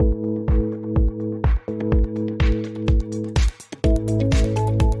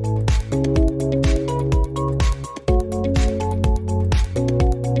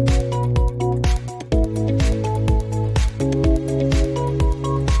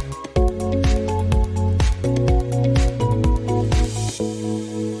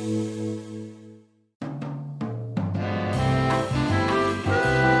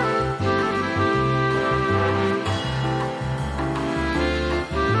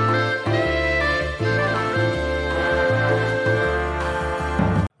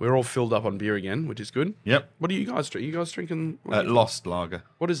all filled up on beer again, which is good. Yep. What do you guys drink? You guys drinking? Lost lager.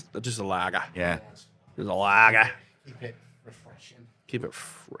 What is just a lager? Yeah. Just a lager. Keep it refreshing. Keep it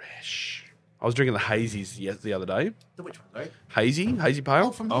fresh. I was drinking the hazies the other day. The which one, right? Hazy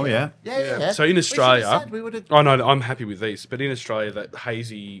pale. Oh, yeah. Yeah. So in Australia, we would have. oh no, I'm happy with these. But in Australia, that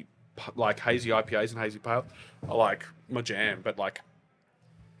hazy IPAs and hazy pale are like my jam. But like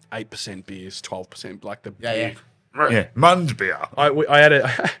 8% beers, 12%, like the beer. Yeah. Mund beer. We had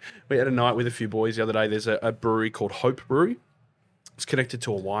a night with a few boys the other day. There's a brewery called Hope Brewery. It's connected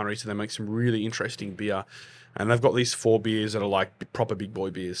to a winery, so they make some really interesting beer. And they've got these 4 beers that are like proper big boy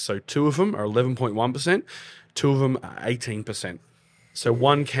beers. So 2 of them are 11.1%, 2 of them are 18%. So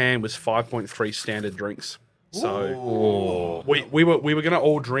 1 can was 5.3 standard drinks. So we were going to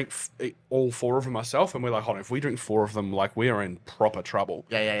all drink all 4 of them ourselves, and we're like, hold on, if we drink 4 of them, like we are in proper trouble.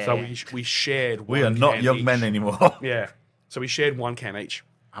 So we shared. We are not young men anymore. Yeah. So we shared 1 can each.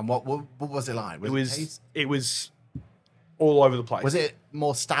 And what was it like? It was all over the place. Was it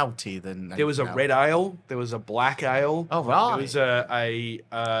more stouty than? There was a red ale. There was a black ale. Oh right. There was a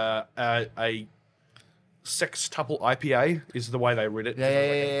sextuple IPA is the way they read it.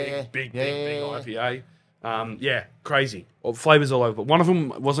 Big IPA. Crazy. Well, flavors all over. But one of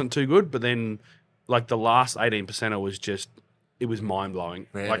them wasn't too good. But then, like the last 18% was just, it was mind blowing.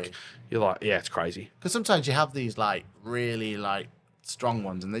 Really? Like you're like, yeah, it's crazy. Because sometimes you have these like really like strong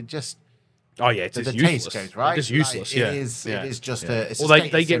ones, and they just. Oh yeah, it's just the useless. taste goes right. It's just useless. Like, it is just a. It's well,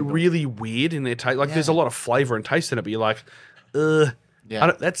 they get really weird in their taste. Like there's a lot of flavor and taste in it, but you're like,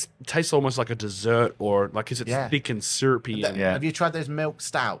 that tastes almost like a dessert, or like because it's thick and syrupy. Have you tried those milk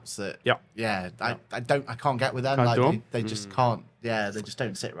stouts? I can't get with them. They just can't. Yeah, they just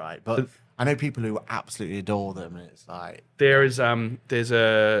don't sit right. But I know people who absolutely adore them, and it's like there's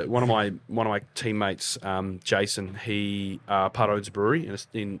one of my teammates, Jason. He part owns a brewery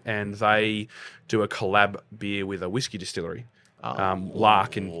and they do a collab beer with a whiskey distillery,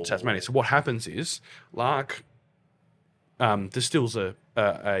 Lark in Tasmania. So what happens is Lark distills a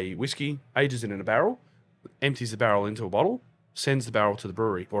whiskey, ages it in a barrel, empties the barrel into a bottle, sends the barrel to the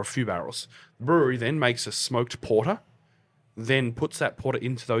brewery, or a few barrels. The brewery then makes a smoked porter, then puts that porter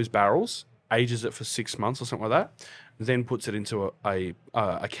into those barrels, ages it for 6 months or something like that, then puts it into a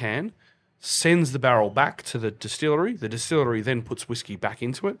can, sends the barrel back to the distillery. The distillery then puts whiskey back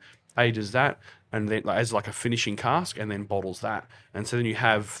into it, ages that, and then as like a finishing cask, and then bottles that. And so then you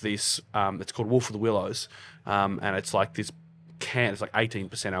have this, it's called Wolf of the Willows, and it's like this can, it's like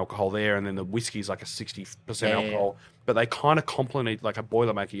 18% alcohol there, and then the whiskey is like a 60% alcohol. But they kind of complement like a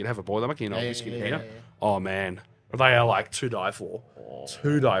Boilermaker. You'd have a Boilermaker, whiskey here. Oh man, they are like to die for.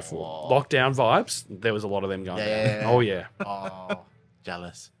 To die for. Lockdown vibes. There was a lot of them going down. Oh yeah. Oh,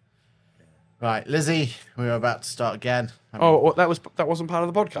 jealous. Right, Lizzie, we were about to start again. That wasn't part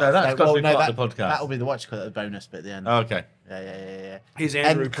of the podcast. No, that's got to be part of the podcast. That'll be the bonus bit at the end. Oh, okay. Yeah. Here's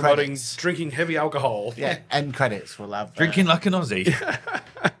Andrew promoting drinking heavy alcohol. Yeah, end credits we'll have. Drinking like an Aussie.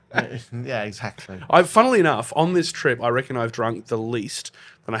 Yeah, exactly. Funnily enough, on this trip, I reckon I've drunk the least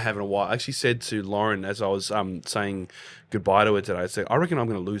than I have in a while. I actually said to Lauren as I was saying goodbye to her today, I said, I reckon I'm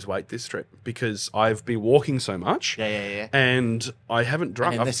going to lose weight this trip because I've been walking so much. Yeah. And I haven't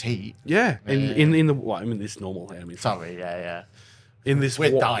drunk. And in this heat. Yeah. In this normal. I mean, sorry, yeah. In this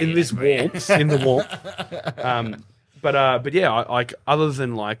warmth. In the warmth. But yeah, I other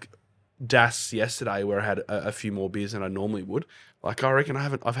than like Das yesterday where I had a few more beers than I normally would, like I reckon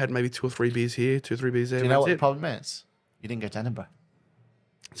I've had maybe 2 or 3 beers here, 2 or 3 beers there. Do you know what the problem is? You didn't go to Edinburgh.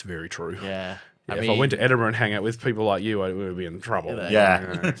 It's very true. Yeah. If I went to Edinburgh and hang out with people like you, I would be in trouble.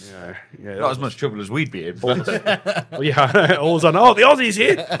 Yeah. Not as much trouble as we'd be in. All of a sudden, the Aussies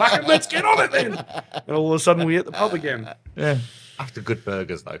here. Fucking let's get on it then. And all of a sudden, we're at the pub again. Yeah. After good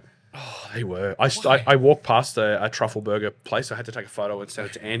burgers, though. Oh, they were. I walked past a truffle burger place. I had to take a photo and send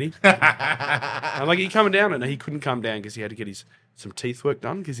it to Andy. I'm like, are you coming down? And he couldn't come down because he had to get some teeth work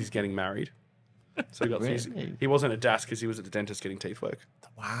done because he's getting married. So he wasn't at Das because he was at the dentist getting teeth work.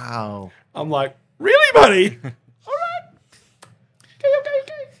 Wow. I'm like, really, buddy? All right.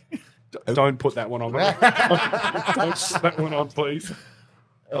 Okay. Don't put that one on. Don't put that one on, please.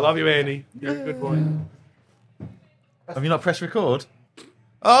 I love you, Andy. You're a good boy. Have you not pressed record?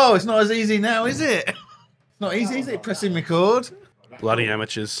 Oh, it's not as easy now, is it? It's not easy, is it? Pressing record. Bloody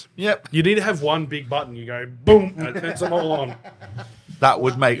amateurs. Yep. You need to have one big button. You go, boom, and it turns them all on. That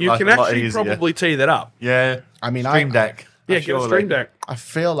would make you life can a lot actually easier. probably tee that up. Yeah. I mean, Stream Deck. Yeah, get a Stream Deck. I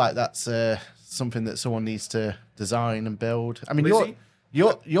feel like that's something that someone needs to design and build. I mean, Lizzie?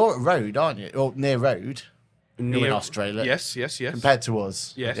 you're at Road, aren't you? Or near Road. You're in Australia. Yes. Compared to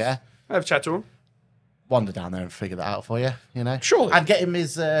us. Yes. Yeah. I have a chat to him. wander down there and figure that out for you. You know, Surely. and get him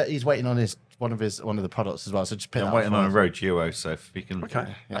his. He's waiting on one of the products as well. So just pick. I'm that waiting up on a Road Duo, so if you can. Okay.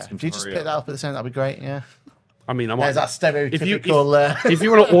 Yeah. If you just pick that up at the same, that'd be great. Yeah. I mean, I might. There's that stereotypical. If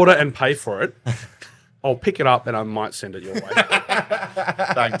you want to order and pay for it, I'll pick it up and I might send it your way.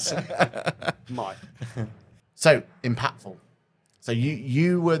 Thanks. Might. So impactful. So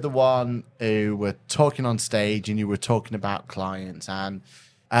you were the one who were talking on stage and you were talking about clients and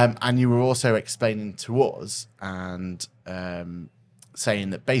you were also explaining to us and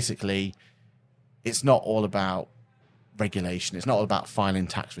saying that basically it's not all about regulation. It's not all about filing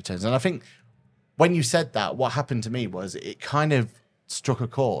tax returns. And I think when you said that, what happened to me was it kind of struck a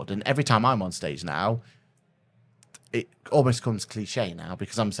chord. And every time I'm on stage now, it almost becomes cliche now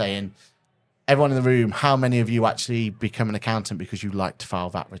because I'm saying, everyone in the room, how many of you actually become an accountant because you like to file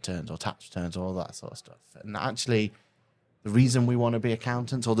VAT returns or tax returns or all that sort of stuff? And actually, the reason we want to be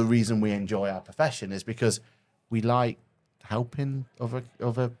accountants or the reason we enjoy our profession is because we like helping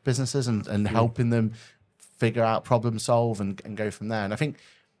other businesses and helping them figure out, problem solve and go from there. And I think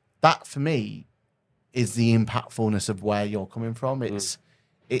that, for me, is the impactfulness of where you're coming from.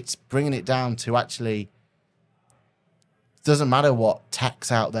 It's bringing it down to actually, doesn't matter what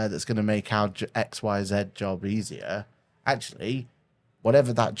tech's out there that's going to make our XYZ job easier. Actually,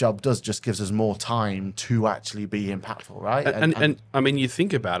 whatever that job does just gives us more time to actually be impactful, right? And I mean, you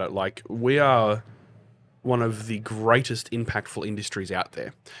think about it, like we are one of the greatest impactful industries out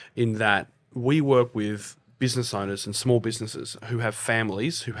there in that we work with business owners and small businesses who have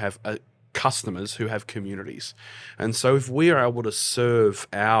families, who have customers, who have communities. And so if we are able to serve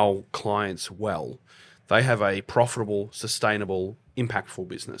our clients well, they have a profitable, sustainable, impactful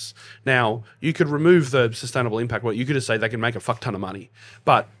business. Now, you could remove the sustainable impact. Well, you could just say they can make a fuck ton of money.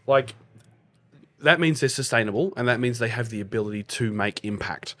 But, like, that means they're sustainable, and that means they have the ability to make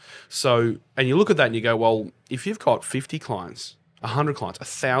impact. So, and you look at that and you go, well, if you've got 50 clients, 100 clients,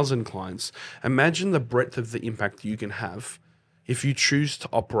 1,000 clients, imagine the breadth of the impact you can have if you choose to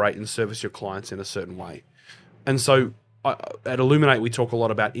operate and service your clients in a certain way. And so, at Illumin8, we talk a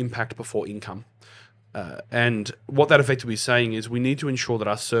lot about impact before income. And what that effectively is saying is we need to ensure that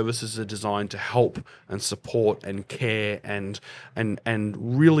our services are designed to help and support and care and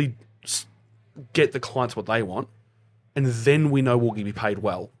really get the clients what they want, and then we know we'll be paid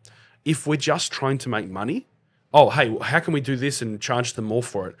well. If we're just trying to make money, oh, hey, how can we do this and charge them more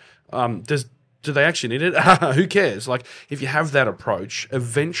for it? Do they actually need it? Who cares? Like, if you have that approach,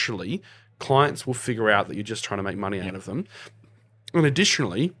 eventually clients will figure out that you're just trying to make money out of them. And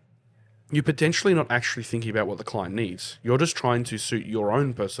additionally, you're potentially not actually thinking about what the client needs. You're just trying to suit your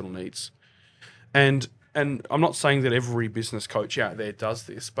own personal needs. And I'm not saying that every business coach out there does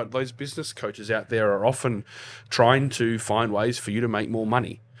this, but those business coaches out there are often trying to find ways for you to make more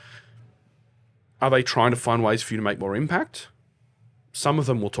money. Are they trying to find ways for you to make more impact? Some of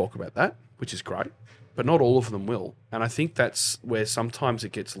them will talk about that, which is great, but not all of them will. And I think that's where sometimes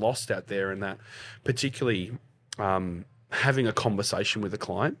it gets lost out there, in that particularly having a conversation with a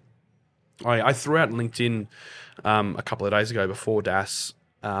client. I threw out LinkedIn a couple of days ago before DAS.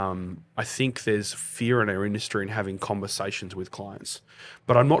 I think there's fear in our industry in having conversations with clients,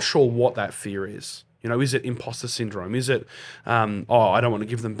 but I'm not sure what that fear is. You know, is it imposter syndrome? Is it, I don't want to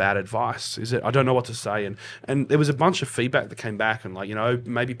give them bad advice? Is it, I don't know what to say? And there was a bunch of feedback that came back, and, like, you know,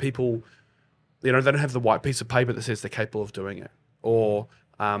 maybe people, you know, they don't have the white piece of paper that says they're capable of doing it, or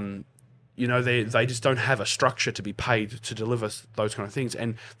you know, they just don't have a structure to be paid to deliver those kind of things,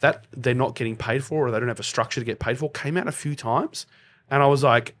 and that they're not getting paid for, or they don't have a structure to get paid for, came out a few times. And I was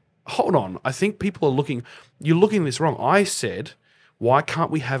like, hold on, I think people are you're looking at this wrong. I said, why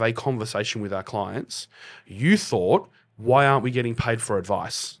can't we have a conversation with our clients? You thought, why aren't we getting paid for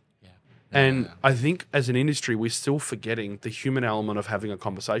advice? And I think as an industry, we're still forgetting the human element of having a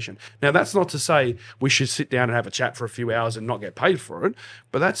conversation. Now, that's not to say we should sit down and have a chat for a few hours and not get paid for it,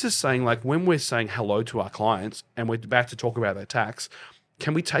 but that's just saying, like, when we're saying hello to our clients and we're about to talk about their tax,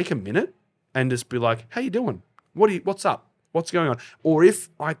 can we take a minute and just be like, how you doing? What's up? What's going on? Or if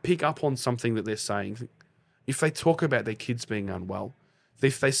I pick up on something that they're saying, if they talk about their kids being unwell,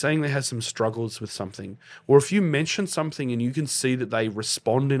 if they're saying they have some struggles with something, or if you mention something and you can see that they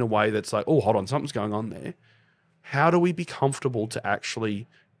respond in a way that's like, oh, hold on, something's going on there. How do we be comfortable to actually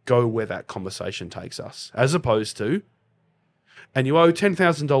go where that conversation takes us? As opposed to, and you owe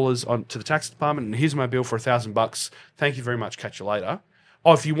 $10,000 to the tax department, and here's my bill for $1,000. Thank you very much. Catch you later.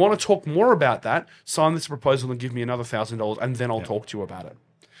 Oh, if you want to talk more about that, sign this proposal and give me another $1,000, and then I'll talk to you about it.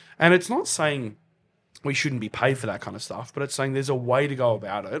 And it's not saying we shouldn't be paid for that kind of stuff, but it's saying there's a way to go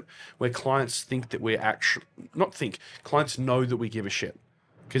about it where clients think that we're clients know that we give a shit.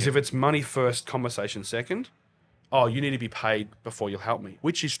 Because if it's money first, conversation second, oh, you need to be paid before you'll help me,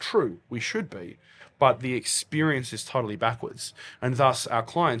 which is true. We should be. But the experience is totally backwards. And thus, our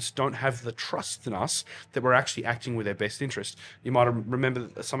clients don't have the trust in us that we're actually acting with their best interest. You might remember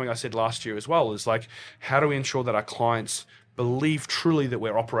something I said last year as well, is like, how do we ensure that our clients believe truly that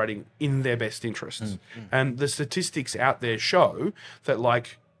we're operating in their best interests? And the statistics out there show that,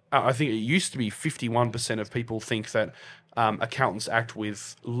 like, I think it used to be 51% of people think that accountants act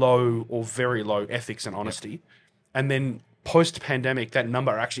with low or very low ethics and honesty. And then post-pandemic, that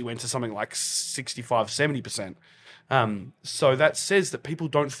number actually went to something like 65, 70%. So that says that people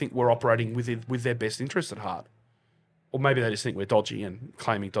don't think we're operating with their best interest at heart. Or maybe they just think we're dodgy and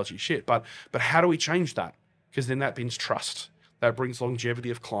claiming dodgy shit. But how do we change that? Because then that brings trust. That brings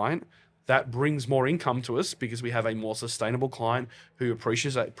longevity of client. That brings more income to us because we have a more sustainable client who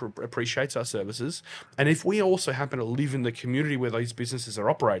appreciates our services. And if we also happen to live in the community where these businesses are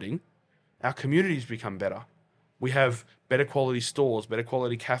operating, our communities become better. We have better quality stores, better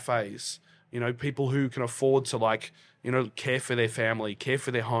quality cafes, people who can afford to care for their family, care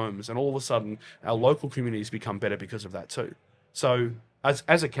for their homes. And all of a sudden, our local communities become better because of that too. So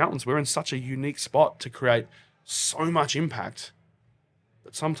as accountants, we're in such a unique spot to create so much impact.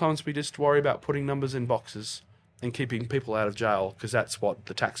 But sometimes we just worry about putting numbers in boxes and keeping people out of jail because that's what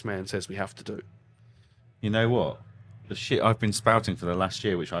the tax man says we have to do. You know what? The shit I've been spouting for the last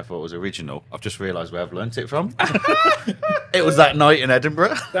year, which I thought was original, I've just realised where I've learnt it from. It was that night in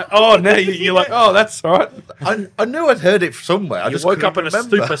Edinburgh. Now you're like, oh, that's all right. I knew I'd heard it somewhere. I You just woke up in couldn't a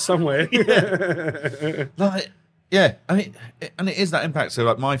remember. stupor somewhere. And it is that impact. So,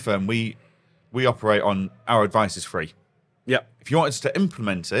 like my firm, we operate on our advice is free. Yep. If you want us to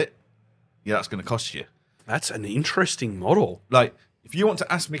implement it, that's going to cost you. That's an interesting model. Like, if you want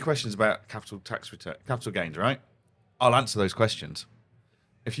to ask me questions about capital gains, right? I'll answer those questions.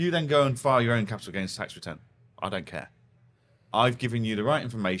 If you then go and file your own capital gains tax return, I don't care. I've given you the right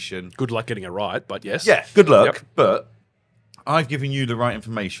information. Good luck getting it right, but yes. Yeah, good luck. Yep. But I've given you the right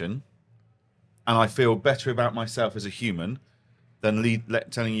information, and I feel better about myself as a human than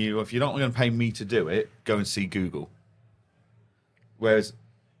telling you, if you're not going to pay me to do it, go and see Google. Whereas,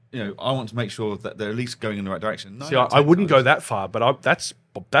 I want to make sure that they're at least going in the right direction. See, I wouldn't go that far, but that's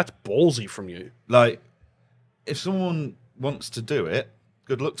ballsy from you. Like, if someone wants to do it,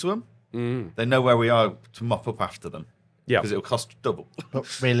 good luck to them. They know where we are to mop up after them. Yeah. Because it'll cost double.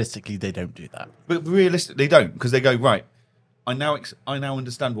 But realistically, they don't do that. But realistically, they don't. Because they go, right, I now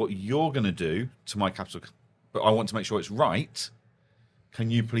understand what you're going to do to my capital, but I want to make sure it's right.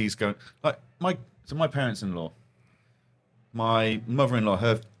 Can you please go... Like, my parents-in-law, my mother-in-law,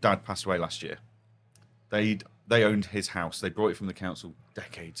 her dad passed away last year. They owned his house. They brought it from the council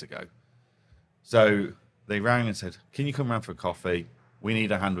decades ago. So they rang and said, can you come round for a coffee? We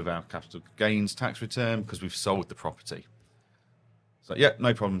need a hand with our capital gains tax return because we've sold the property. So, yeah,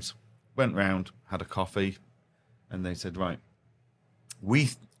 no problems. Went round, had a coffee, and they said, right,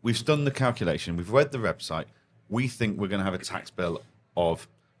 we've done the calculation. We've read the website. We think we're going to have a tax bill of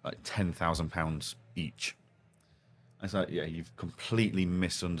like £10,000 each. I was like, yeah, you've completely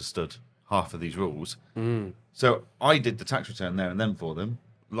misunderstood half of these rules. So I did the tax return there and then for them,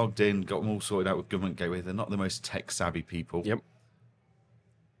 logged in, got them all sorted out with government gateway. They're not the most tech-savvy people. Yep.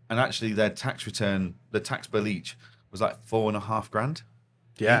 And actually their tax return, the tax bill each, was like $4,500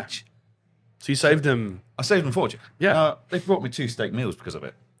 Yeah. each. So you saved them... I saved them a fortune. Yeah. They brought me 2 steak meals because of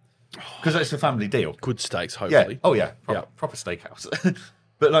it. Because it's a family deal. Good steaks, Yeah. hopefully. Oh, yeah. Yeah. Proper steakhouse.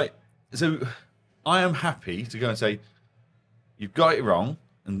 But, like, so I am happy to go and say, you've got it wrong,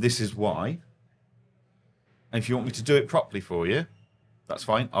 and this is why. And if you want me to do it properly for you, that's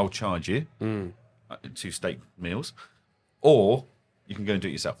fine. I'll charge you 2 steak meals. Or you can go and do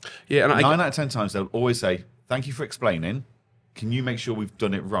it yourself. Yeah, and 9 out of 10 times, they'll always say, thank you for explaining. Can you make sure we've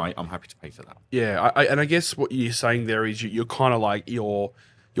done it right? I'm happy to pay for that. Yeah, and I guess what you're saying there is you're kind of like you're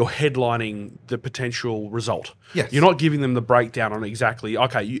headlining the potential result. Yes. You're not giving them the breakdown on exactly,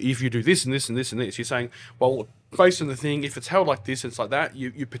 okay, if you do this and this and this and this, you're saying, well, based on the thing, if it's held like this, it's like that,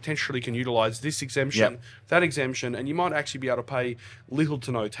 you potentially can utilize this exemption, that exemption, and you might actually be able to pay little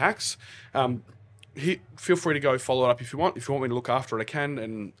to no tax. Feel free to go follow it up if you want. If you want me to look after it, I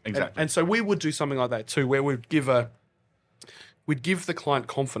can. Exactly. And so we would do something like that too, where we'd give the client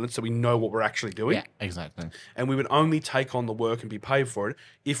confidence that we know what we're actually doing. Yeah, exactly. And we would only take on the work and be paid for it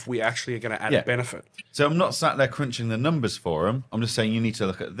if we actually are going to add a benefit. So I'm not sat there crunching the numbers for them. I'm just saying you need to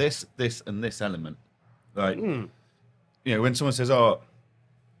look at this, this, and this element. Like, when someone says, oh,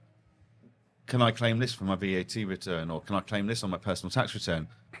 can I claim this for my VAT return? Or can I claim this on my personal tax return?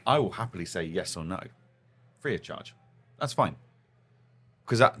 I will happily say yes or no. Free of charge. That's fine.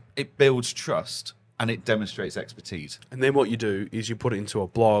 because it builds trust and it demonstrates expertise. And then what you do is you put it into a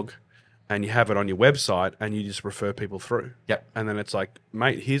blog and you have it on your website and you just refer people through. Yep. And then it's like,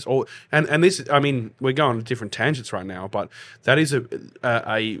 mate, here's all. And this, I mean, we're going on different tangents right now, but that is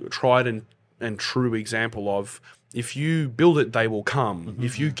a tried and true example of if you build it, they will come. Mm-hmm.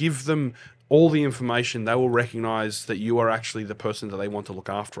 If you give them all the information, they will recognize that you are actually the person that they want to look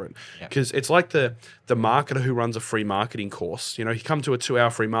after it. Because it's like the marketer who runs a free marketing course. You know, you come to a 2-hour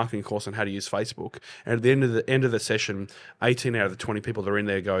free marketing course on how to use Facebook, and at the end of the session, 18 out of the 20 people that are in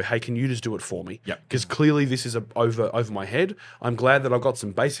there go, "Hey, can you just do it for me?" Yep. Because clearly this is over my head. I'm glad that I've got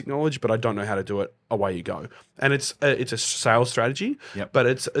some basic knowledge, but I don't know how to do it. Away you go. And it's a sales strategy, but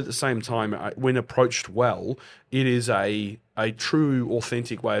it's at the same time, when approached well, it is a true,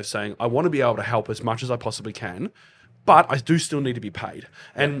 authentic way of saying, I want to be able to help as much as I possibly can, but I do still need to be paid.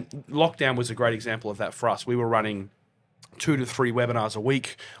 And lockdown was a great example of that for us. We were running 2 to 3 webinars a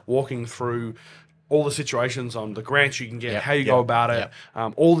week, walking through all the situations on the grants you can get, how you go about it,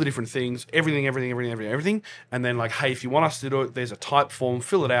 all the different things, everything. And then like, hey, if you want us to do it, there's a type form,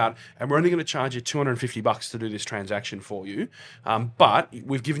 fill it out, and we're only going to charge you $250 to do this transaction for you. But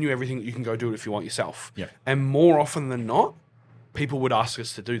we've given you everything that you can go do it if you want yourself. And more often than not, people would ask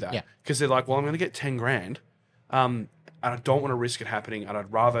us to do that because they're like, well, I'm going to get 10 grand. And I don't want to risk it happening. And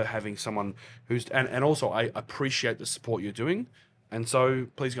I'd rather having someone who's, and also I appreciate the support you're doing. And so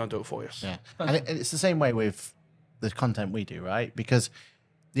please go and do it for us. Yeah. And it's the same way with the content we do, right? Because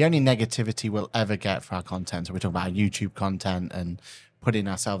the only negativity we'll ever get for our content, so we're talking about our YouTube content and putting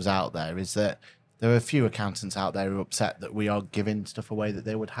ourselves out there, is that there are a few accountants out there who are upset that we are giving stuff away that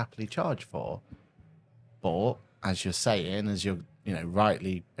they would happily charge for. But as you're saying, as you're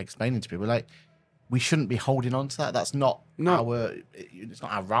rightly explaining to people, like, we shouldn't be holding on to that. That's not it's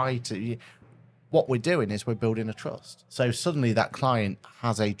not our right. What we're doing is we're building a trust. So suddenly that client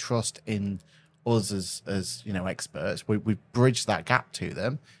has a trust in us as experts. We bridge that gap to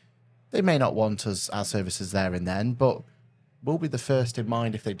them. They may not want our services there and then, but we'll be the first in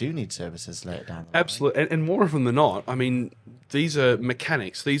mind if they do need services later down the line. Absolutely. And more often than not, I mean, these are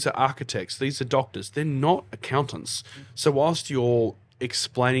mechanics, these are architects, these are doctors. They're not accountants. So whilst you're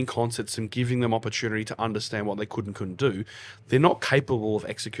explaining concepts and giving them opportunity to understand what they could and couldn't do, they're not capable of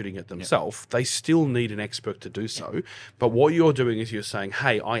executing it themselves. They still need an expert to do so. But what you're doing is you're saying,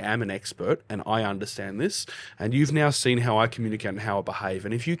 hey, I am an expert and I understand this. And you've now seen how I communicate and how I behave.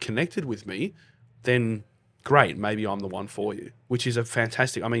 And if you connected with me, then great, maybe I'm the one for you, which is a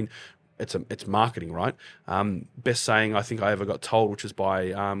fantastic, I mean, it's marketing, right? Best saying I think I ever got told, which was by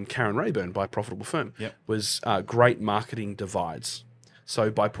Karen Rayburn, by Profitable Firm, was great marketing divides. So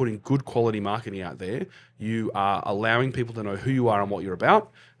by putting good quality marketing out there, you are allowing people to know who you are and what you're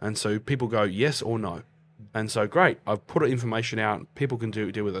about. And so people go yes or no. And so great, I've put information out, people can deal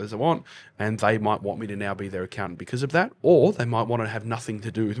with it as they want, and they might want me to now be their accountant because of that, or they might want to have nothing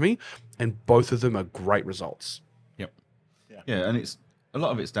to do with me, and both of them are great results. Yeah, and it's a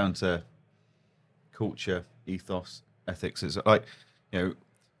lot of it's down to culture, ethos, ethics. It's like, a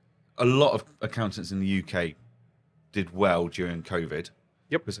lot of accountants in the UK did well during COVID.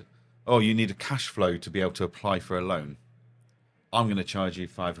 Because, you need a cash flow to be able to apply for a loan. I'm going to charge you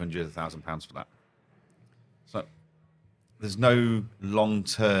 £500,000 for that. So there's no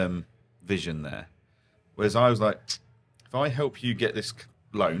long-term vision there. Whereas I was like, if I help you get this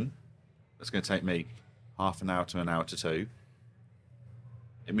loan, that's going to take me half an hour to an hour to 2.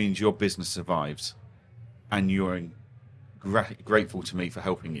 It means your business survives, and you're grateful to me for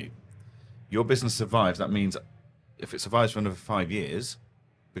helping you. Your business survives. That means if it survives for another 5 years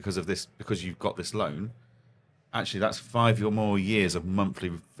because of this, because you've got this loan, actually that's 5 or more years of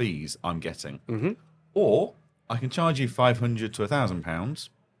monthly fees I'm getting. Or I can charge you £500 to £1,000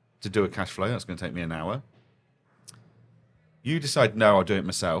 to do a cash flow. That's going to take me an hour. You decide, no, I'll do it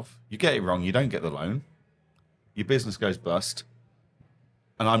myself. You get it wrong. You don't get the loan. Your business goes bust,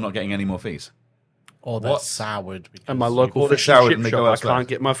 and I'm not getting any more fees. Or they're soured. And my local fish and chip shop, I can't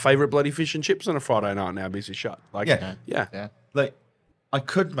get my favourite bloody fish and chips on a Friday night now because it's shut. Like, yeah. Like, I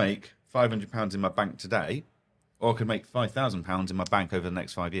could make £500 in my bank today, or I could make £5,000 in my bank over the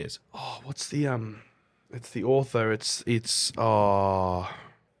next 5 years. Oh, what's the It's the author. It's I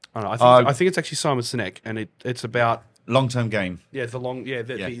don't know. I think it's actually Simon Sinek, and it's about long-term game. Yeah, the long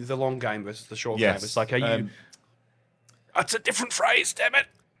game versus the short game. It's like, are you? It's a different phrase. Damn it.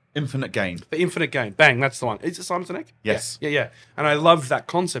 Infinite gain. The infinite gain. Bang, that's the one. Is it Simon Sinek? Yes. Yeah. And I love that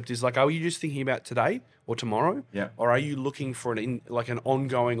concept. Is like, are you just thinking about today or tomorrow? Yeah. Or are you looking for an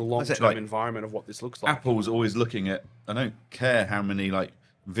ongoing long-term environment of what this looks like? Apple's always looking at, I don't care how many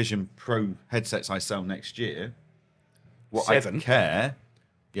Vision Pro headsets I sell next year. What 7. I care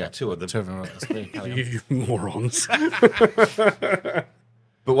Yeah, two of them. Two of them are on the screen. Carry on. You morons.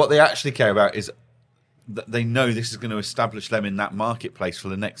 But what they actually care about is that they know this is going to establish them in that marketplace for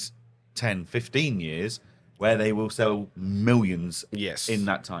the next 10, 15 years, where they will sell millions Yes. in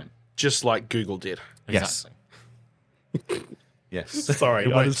that time. Just like Google did. Exactly. Yes. Sorry.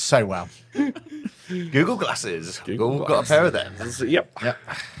 It worked so well. Google glasses. Google Google got a pair of them. Yep. Yep.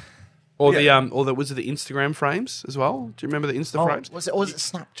 Or Yeah. was it the Instagram frames as well? Do you remember the Insta Oh, frames? was it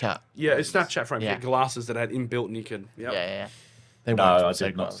Snapchat? Yeah, it's Snapchat frames. Yeah. Yeah. Glasses that had inbuilt and you could. Yep. Yeah. They No, worked I so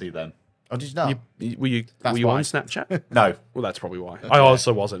did not well. see them. Oh, did you not? Were you That's on why. Snapchat? No. Well, that's probably why. I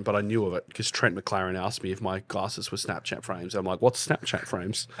also wasn't, but I knew of it because Trent McLaren asked me if my glasses were Snapchat frames. I'm like, what's Snapchat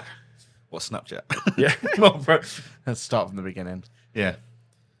frames? What's Snapchat? Yeah. Come on, bro. Let's start from the beginning. Yeah.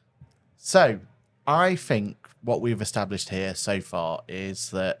 So, I think what we've established here so far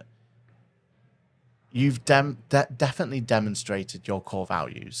is that you've definitely demonstrated your core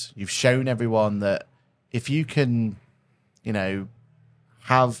values. You've shown everyone that if you can,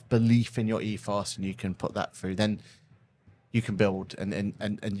 have belief in your ethos and you can put that through, then you can build, and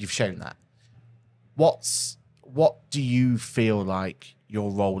you've shown that. What do you feel like your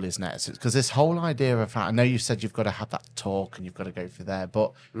role is next? Because this whole idea of I know you said you've got to have that talk and you've got to go through there,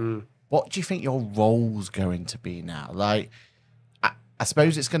 but what do you think your role's going to be now? Like, I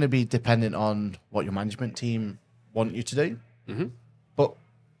suppose it's going to be dependent on what your management team want you to do. Mm-hmm. But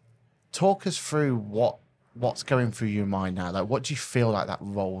talk us through what's going through your mind now. Like, what do you feel like that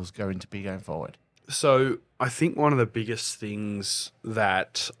role's going to be going forward? So I think one of the biggest things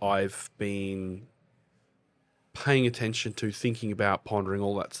that I've been paying attention to, thinking about, pondering,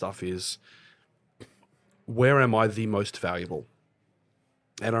 all that stuff is, where am I the most valuable?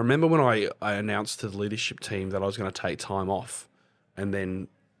 And I remember when I announced to the leadership team that I was going to take time off and then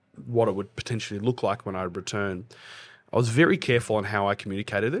what it would potentially look like when I would return, I was very careful on how I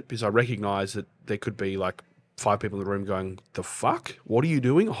communicated it because I recognized that there could be like 5 people in the room going, the fuck? What are you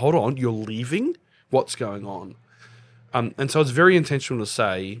doing? Hold on, you're leaving? What's going on? And so it's very intentional to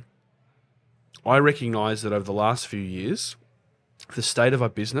say, I recognize that over the last few years, the state of our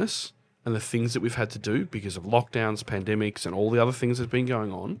business and the things that we've had to do because of lockdowns, pandemics, and all the other things that have been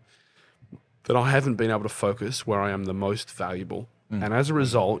going on, that I haven't been able to focus where I am the most valuable. And as a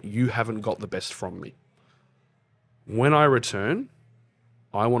result, you haven't got the best from me. When I return,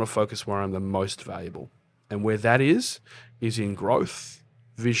 I want to focus where I'm the most valuable. And where that is in growth,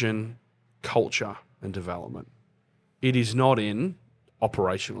 vision, culture, and development. It is not in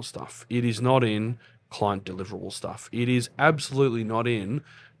operational stuff. It is not in client deliverable stuff. It is absolutely not in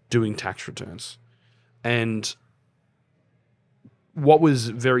doing tax returns. And what was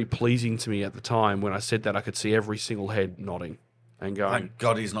very pleasing to me at the time when I said that, I could see every single head nodding and going, Thank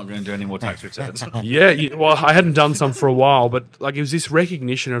God he's not going to do any more tax returns. well, I hadn't done some for a while, but like it was this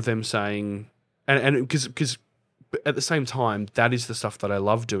recognition of them saying, and because at the same time, that is the stuff that I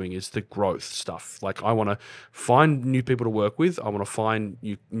love doing, is the growth stuff. Like I want to find new people to work with. I want to find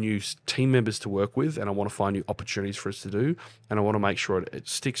new team members to work with, and I want to find new opportunities for us to do. And I want to make sure it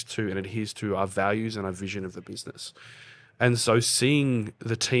sticks to and adheres to our values and our vision of the business. And so seeing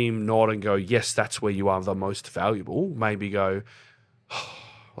the team nod and go, yes, that's where you are the most valuable, maybe go,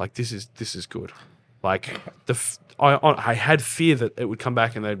 like this is good. Like I had fear that it would come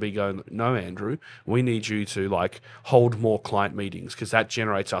back and they'd be going, no, Andrew, we need you to like hold more client meetings because that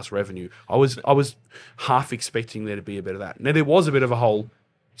generates us revenue. I was half expecting there to be a bit of that. Now there was a bit of a whole,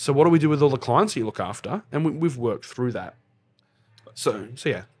 so what do we do with all the clients you look after? And we've worked through that. So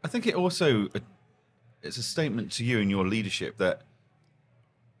yeah. I think it also, it's a statement to you and your leadership that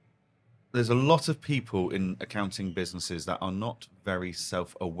there's a lot of people in accounting businesses that are not very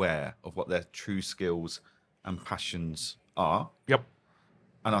self-aware of what their true skills and passions are. Yep.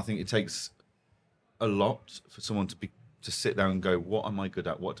 And I think it takes a lot for someone to sit there and go, what am I good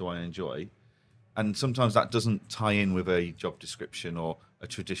at? What do I enjoy? And sometimes that doesn't tie in with a job description or a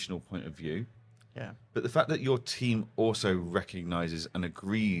traditional point of view. Yeah. But the fact that your team also recognizes and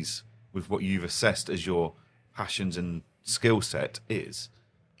agrees with what you've assessed as your passions and skill set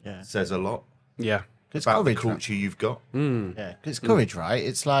says a lot Yeah. It's about the courage, right? culture you've got. Yeah, 'cause it's courage, right?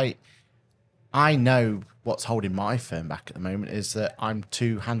 It's like, I know what's holding my firm back at the moment is that I'm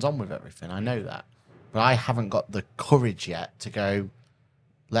too hands-on with everything. I know that. But I haven't got the courage yet to go,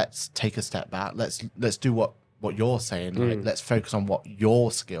 let's take a step back. Let's do what you're saying. Like, let's focus on what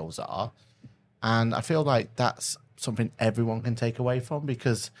your skills are. And I feel like that's something everyone can take away from,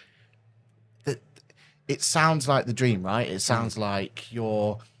 because it sounds like the dream, right? It sounds like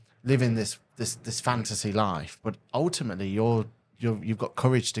you're living this fantasy life, but ultimately you've got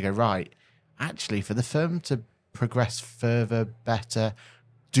courage to go, right, actually, for the firm to progress further, better,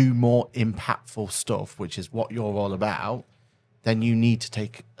 do more impactful stuff, which is what you're all about, then you need to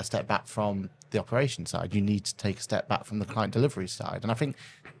take a step back from the operation side. You need to take a step back from the client delivery side. And I think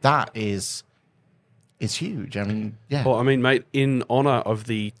that is huge. I mean, yeah. Well, I mean, mate, in honor of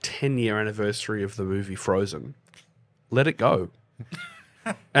the 10-year anniversary of the movie Frozen, let it go.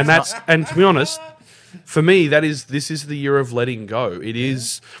 And to be honest, for me, this is the year of letting go. It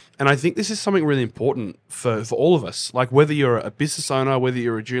is, and I think this is something really important for all of us. Like whether you're a business owner, whether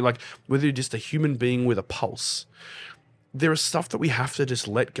you're a junior, like whether you're just a human being with a pulse, there is stuff that we have to just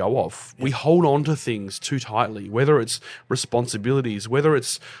let go of. We hold on to things too tightly, whether it's responsibilities, whether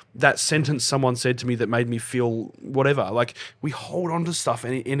it's that sentence someone said to me that made me feel whatever. Like we hold on to stuff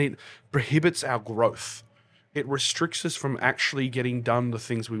and it prohibits our growth. It restricts us from actually getting done the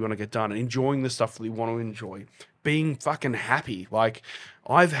things we want to get done and enjoying the stuff that we want to enjoy, being fucking happy. Like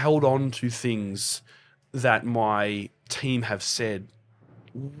I've held on to things that my team have said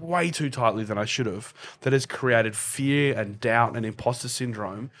way too tightly than I should have, that has created fear and doubt and imposter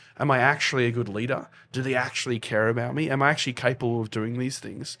syndrome. Am I actually a good leader? Do they actually care about me? Am I actually capable of doing these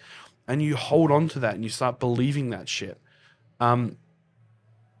things? And you hold on to that and you start believing that shit.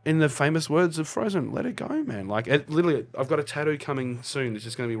 In the famous words of Frozen, let it go, man. Like literally, I've got a tattoo coming soon. It's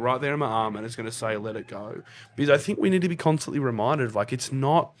just going to be right there on my arm and it's going to say, let it go. Because I think we need to be constantly reminded of like, it's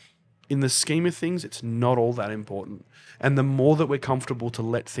not, in the scheme of things, it's not all that important. And the more that we're comfortable to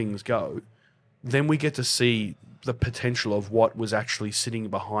let things go, then we get to see the potential of what was actually sitting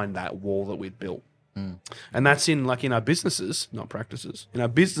behind that wall that we'd built. And that's in our businesses, not practices. In our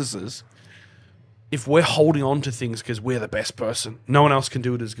businesses, if we're holding on to things because we're the best person, no one else can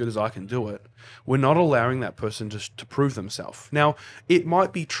do it as good as I can do it, we're not allowing that person to prove themselves. Now, it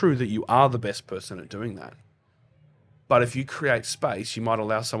might be true that you are the best person at doing that. But if you create space, you might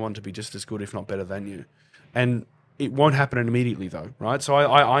allow someone to be just as good, if not better than you. And it won't happen immediately, though, right? So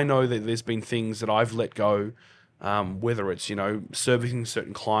I know that there's been things that I've let go, whether it's, servicing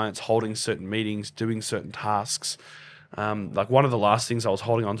certain clients, holding certain meetings, doing certain tasks. Like one of the last things I was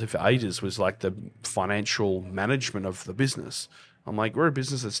holding on to for ages was like the financial management of the business. I'm like, we're a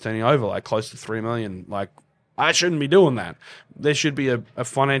business that's turning over like close to 3 million. Like, I shouldn't be doing that. There should be a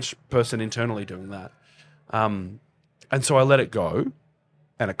finance person internally doing that. And so I let it go,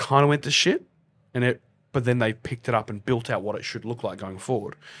 and it kind of went to shit, but then they picked it up and built out what it should look like going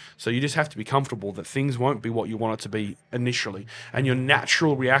forward. So you just have to be comfortable that things won't be what you want it to be initially. And your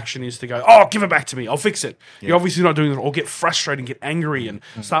natural reaction is to go, oh, give it back to me. I'll fix it. Yeah. You're obviously not doing that, or get frustrated and get angry and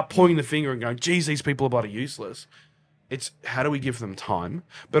start pointing the finger and going, geez, these people are bloody useless. It's how do we give them time,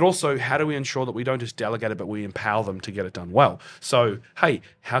 but also how do we ensure that we don't just delegate it, but we empower them to get it done well. So, hey,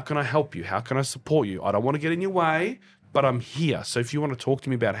 how can I help you? How can I support you? I don't want to get in your way, but I'm here. So if you want to talk to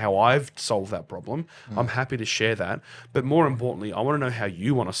me about how I've solved that problem, I'm happy to share that. But more importantly, I want to know how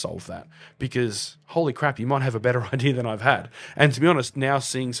you want to solve that, because holy crap, you might have a better idea than I've had. And to be honest, now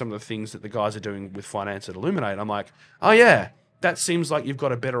seeing some of the things that the guys are doing with finance at ILLUMIN8, I'm like, oh yeah, that seems like you've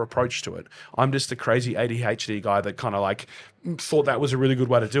got a better approach to it. I'm just a crazy ADHD guy that kind of like thought that was a really good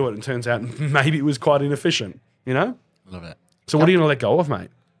way to do it, and turns out maybe it was quite inefficient, Love it. So what are you going to let go of, mate?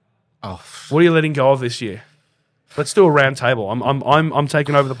 Oh, what are you letting go of this year? Let's do a round table. I'm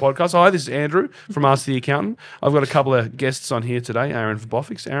taking over the podcast. Hi, this is Andrew from Ask the Accountant. I've got a couple of guests on here today. Aaron from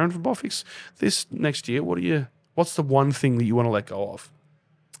Bofix. This next year, what's the one thing that you want to let go of?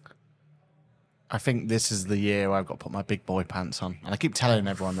 I think this is the year where I've got to put my big boy pants on. And I keep telling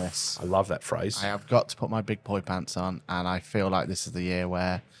everyone this. I love that phrase. I have got to put my big boy pants on, and I feel like this is the year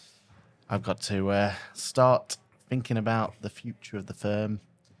where I've got to start thinking about the future of the firm.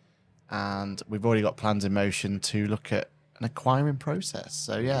 And we've already got plans in motion to look at an acquiring process.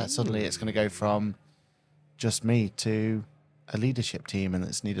 So, yeah, suddenly it's going to go from just me to a leadership team, and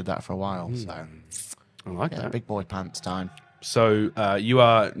it's needed that for a while. So, I like that. Big boy pants time. So you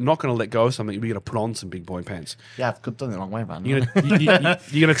are not going to let go of something. You're going to put on some big boy pants. Yeah, I've done it a long way, man. You're going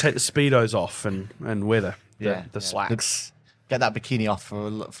to take the Speedos off and wear the slacks. Get that bikini off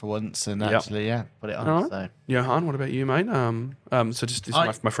for once and actually, put it on. Right. So. Johan, what about you, mate? So just this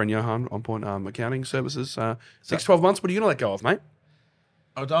is my friend Johan on Point Accounting Services. 6-12 months. What are you going to let go of, mate?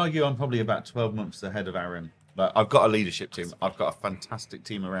 I would argue I'm probably about 12 months ahead of Aaron. Like, I've got a leadership team. I've got a fantastic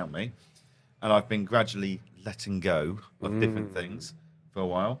team around me. And I've been gradually letting go of different things for a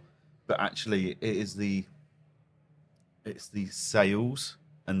while. But actually, it's the sales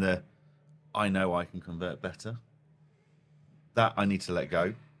and I know I can convert better. That I need to let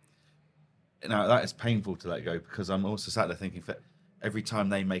go. Now, that is painful to let go, because I'm also sat there thinking that every time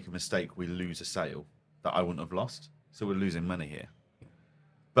they make a mistake, we lose a sale that I wouldn't have lost. So we're losing money here.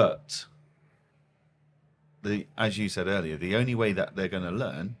 But as you said earlier, the only way that they're going to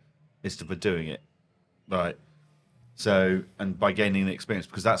learn is to by doing it, right? So, and by gaining the experience,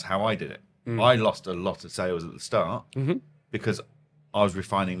 because that's how I did it. I lost a lot of sales at the start because I was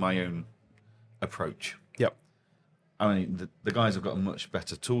refining my own approach. Yep. I mean, the guys have got a much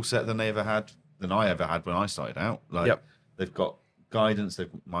better tool set than I ever had when I started out. Like, Yep. they've got guidance,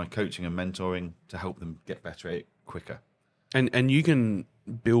 they've got my coaching and mentoring to help them get better at it quicker. And you can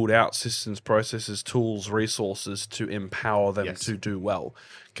build out systems, processes, tools, resources to empower them to do well.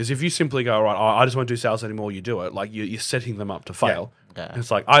 Because if you simply go, right, I just won't do sales anymore, you do it, like you're setting them up to fail. Yeah. And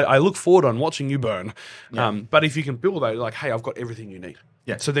it's like, I look forward on watching you burn. But if you can build that, like, hey, I've got everything you need.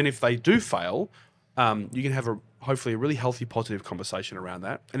 Yeah. So then if they do fail, you can have hopefully a really healthy, positive conversation around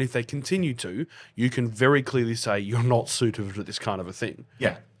that. And if they continue to, you can very clearly say, you're not suited to this kind of a thing.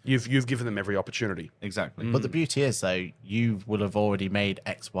 Yeah. You've given them every opportunity. Exactly. But the beauty is, though, you will have already made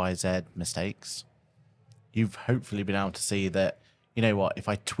X, Y, Z mistakes. You've hopefully been able to see that, you know what, if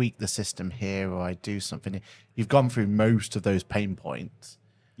I tweak the system here or I do something, you've gone through most of those pain points.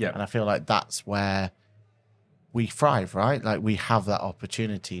 Yeah. And I feel like that's where we thrive, right? Like we have that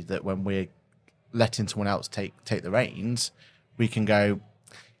opportunity that when we're letting someone else take the reins, we can go,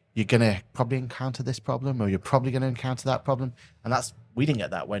 you're going to probably encounter this problem or you're probably going to encounter that problem. And we didn't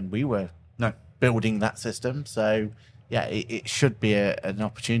get that when we were building that system. So, yeah, it should be an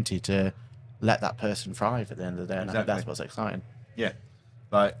opportunity to let that person thrive at the end of the day. And I think that's what's exciting. Yeah.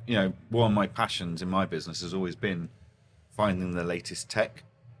 Like, you know, one of my passions in my business has always been finding the latest tech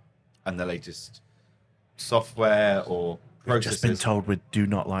and the latest software or processes. Just been told we do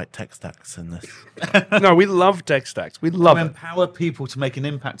not like tech stacks in this. No, we love tech stacks. We love to it. empower people to make an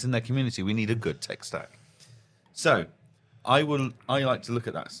impact in their community, we need a good tech stack. So I like to look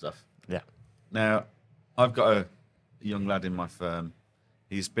at that stuff. Yeah. Now, I've got a young lad in my firm.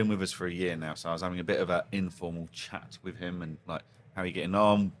 He's been with us for a year now, so I was having a bit of an informal chat with him and like, how are you getting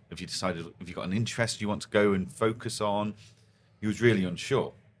on? Have you got an interest you want to go and focus on? He was really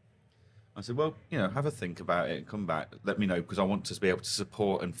unsure. I said, well, you know, have a think about it and come back. Let me know, because I want to be able to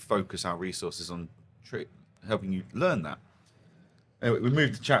support and focus our resources on helping you learn that. Anyway, we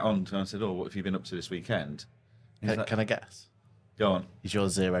moved the chat on, and I said, oh, what have you been up to this weekend? Can I guess? Go on. Is your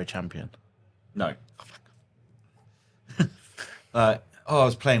zero champion? No. I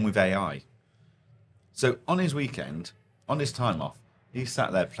was playing with AI. So on his weekend, on his time off, he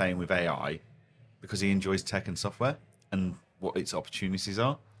sat there playing with AI because he enjoys tech and software and what its opportunities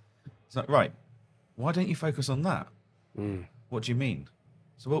are. It's like, right, why don't you focus on that? What do you mean?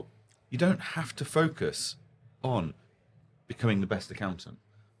 So, well, you don't have to focus on becoming the best accountant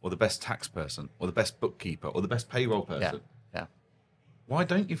or the best tax person or the best bookkeeper or the best payroll person. Yeah. Why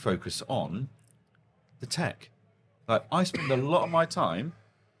don't you focus on the tech? Like, I spend a lot of my time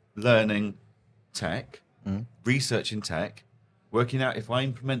learning tech, researching tech, working out if I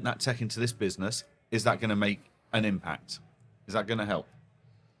implement that tech into this business, is that going to make an impact? Is that going to help?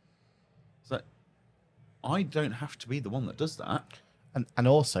 So I don't have to be the one that does that. And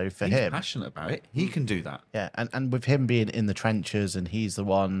also for He's him, passionate about it. He can do that. yeah, and with him being in the trenches and he's the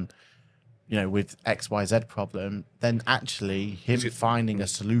one, you know, with XYZ problem, then actually him finding a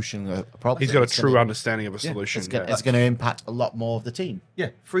solution, a problem. He's got a true understanding of a solution. It's going to impact a lot more of the team. Yeah,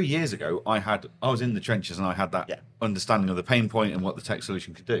 3 years ago, I was in the trenches and I had that understanding of the pain point and what the tech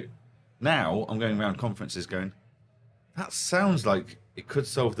solution could do. Now I'm going around conferences going, that sounds like it could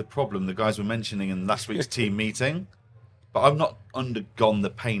solve the problem the guys were mentioning in last week's team meeting, but I've not undergone the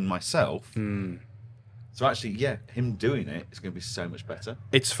pain myself. So actually, him doing it is going to be so much better.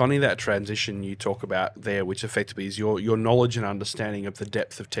 It's funny that transition you talk about there, which effectively is your knowledge and understanding of the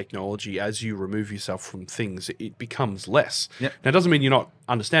depth of technology. As you remove yourself from things, it becomes less. Yep. Now, it doesn't mean you're not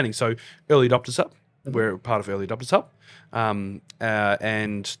understanding. So, Early Adopters Hub, we're part of Early Adopters Hub,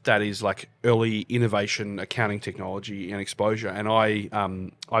 and that is like early innovation, accounting technology, and exposure. And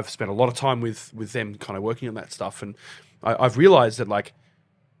I've spent a lot of time with them, kind of working on that stuff, and I've realized that like.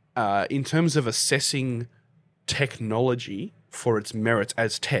 In terms of assessing technology for its merits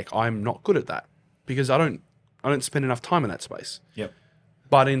as tech, I'm not good at that because I don't spend enough time in that space. Yep.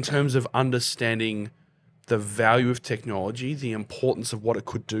 But in terms of understanding the value of technology, the importance of what it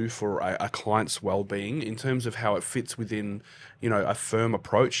could do for a client's well-being, in terms of how it fits within, you know, a firm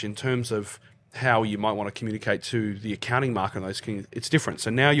approach, in terms of how you might want to communicate to the accounting market and those things, it's different. So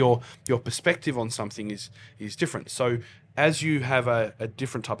now your perspective on something is different. So as you have a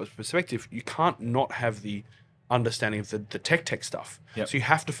different type of perspective, you can't not have the understanding of the tech stuff. Yep. So you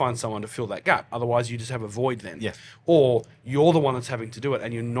have to find someone to fill that gap. Otherwise, you just have a void then. Yeah. Or you're the one that's having to do it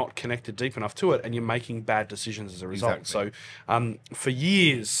and you're not connected deep enough to it and you're making bad decisions as a result. Exactly. So for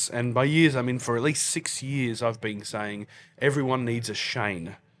years, and by years I mean for at least 6 years, I've been saying everyone needs a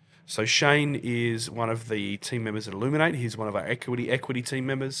Shane. So Shane is one of the team members at ILLUMIN8. He's one of our equity team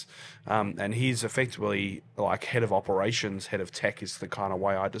members, and he's effectively like head of operations, head of tech is the kind of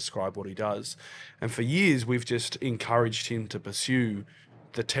way I describe what he does. And for years, we've just encouraged him to pursue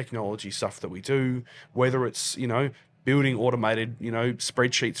the technology stuff that we do, whether it's building automated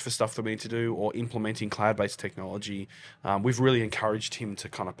spreadsheets for stuff that we need to do or implementing cloud-based technology. We've really encouraged him to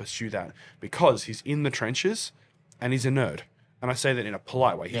kind of pursue that because he's in the trenches and he's a nerd. And I say that in a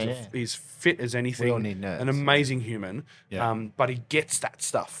polite way. He's fit as anything. We all need nerds. An amazing human. Yeah. But he gets that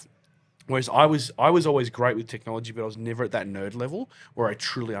stuff. Whereas I was always great with technology, but I was never at that nerd level where I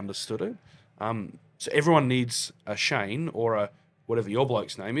truly understood it. So everyone needs a Shane or a whatever your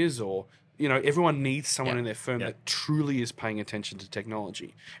bloke's name is, or everyone needs someone in their firm that truly is paying attention to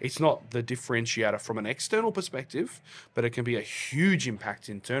technology. It's not the differentiator from an external perspective, but it can be a huge impact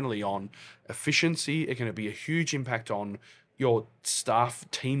internally on efficiency. It can be a huge impact on your staff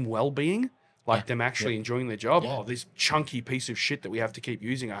team well-being, like them actually enjoying their job. Oh, this chunky piece of shit that we have to keep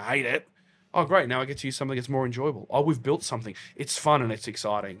using, I hate it. Oh, great, now I get to use something that's more enjoyable. Oh, we've built something. It's fun and it's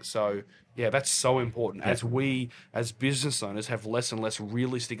exciting. So, yeah, that's so important as we, as business owners, have less and less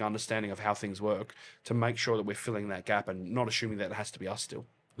realistic understanding of how things work to make sure that we're filling that gap and not assuming that it has to be us still.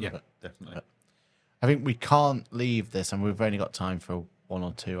 Yeah, definitely. I think we can't leave this, and we've only got time for one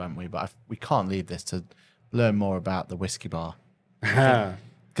or two, haven't we? But we can't leave this to learn more about the whiskey bar.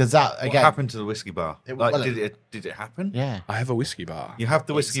 Because that, again... What happened to the whiskey bar? Well, did it happen? Yeah. I have a whiskey bar. You have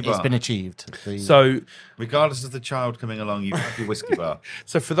the whiskey bar. It's been achieved. So, regardless of the child coming along, you have your whiskey bar.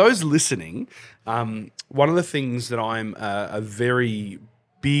 So for those listening, one of the things that I'm a very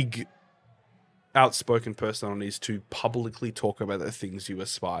big outspoken person on is to publicly talk about the things you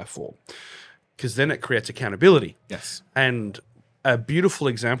aspire for, because then it creates accountability. Yes. And a beautiful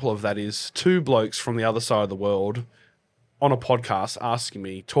example of that is two blokes from the other side of the world on a podcast asking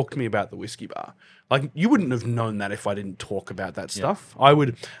me, talk to me about the whiskey bar. Like, you wouldn't have known that if I didn't talk about that stuff. I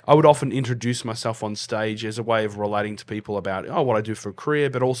would often introduce myself on stage as a way of relating to people about what I do for a career,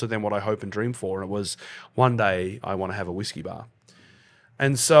 but also then what I hope and dream for. And it was, one day I want to have a whiskey bar.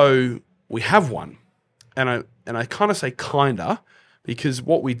 And so we have one. And I kind of say kinda, because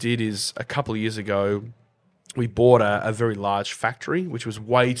what we did is a couple of years ago, we bought a very large factory, which was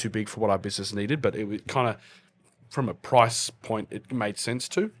way too big for what our business needed, but it was kind of, from a price point, it made sense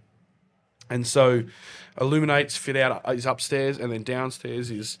to. And so ILLUMIN8's fit out is upstairs, and then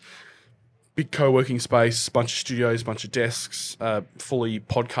downstairs is big co-working space, bunch of studios, bunch of desks, fully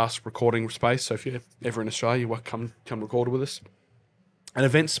podcast recording space. So if you're ever in Australia, you come record with us. An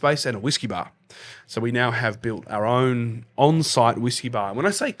event space and a whiskey bar. So we now have built our own on-site whiskey bar. And when I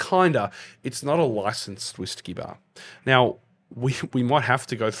say kinda, it's not a licensed whiskey bar. Now, we might have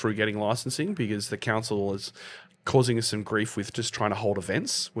to go through getting licensing because the council is causing us some grief with just trying to hold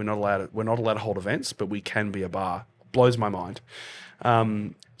events. We're not allowed to hold events, but we can be a bar. Blows my mind.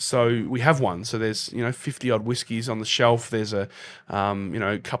 So we have one. So there's 50 odd whiskeys on the shelf. There's a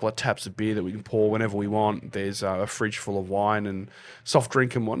couple of taps of beer that we can pour whenever we want. There's a fridge full of wine and soft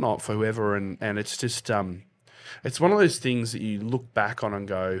drink and whatnot for whoever. And it's just it's one of those things that you look back on and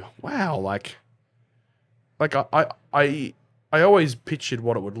go, wow, like I always pictured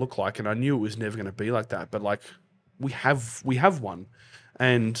what it would look like, and I knew it was never going to be like that. But like we have one.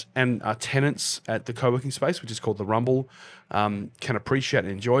 And our tenants at the co-working space, which is called the Rumble, can appreciate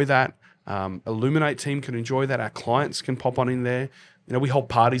and enjoy that. ILLUMIN8 team can enjoy that. Our clients can pop on in there. We hold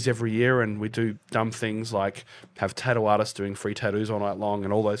parties every year, and we do dumb things like have tattoo artists doing free tattoos all night long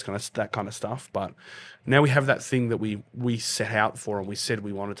and all that kind of stuff. But now we have that thing that we set out for and we said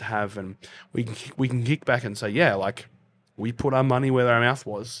we wanted to have, and we can kick back and say, yeah, like we put our money where our mouth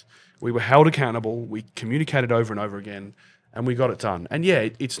was. We were held accountable. We communicated over and over again. And we got it done. And yeah,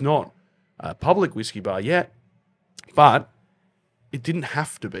 it's not a public whiskey bar yet, but it didn't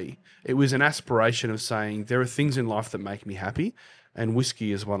have to be. It was an aspiration of saying there are things in life that make me happy, and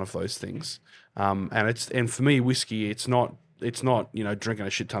whiskey is one of those things. And for me, whiskey, it's not drinking a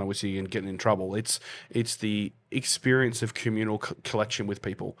shit ton of whiskey and getting in trouble. It's the experience of communal collection with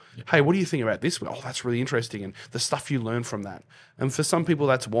people. Yeah. Hey, what do you think about this? Oh, that's really interesting, and the stuff you learn from that. And for some people,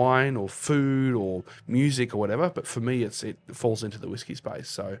 that's wine or food or music or whatever. But for me, it falls into the whiskey space.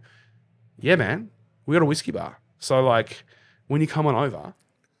 So, yeah, man, we got a whiskey bar. So like, when you come on over,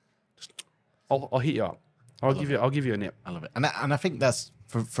 I'll hit you up. I'll give you a nip. I love it, and I think that's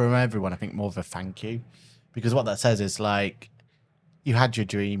from everyone. I think more of a thank you. Because what that says is like, you had your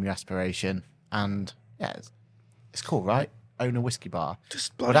dream, your aspiration, and yeah, it's cool, right? Own a whiskey bar.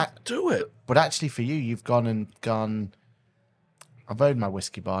 Just bloody do it. But actually for you, you've gone, I've owned my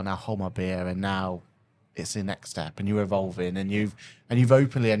whiskey bar, now hold my beer, and now it's the next step, and you're evolving, and you've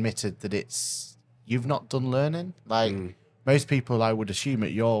openly admitted that you've not done learning. Like most people, I would assume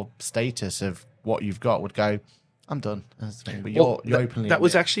at your status of what you've got would go, I'm done. But you're openly. That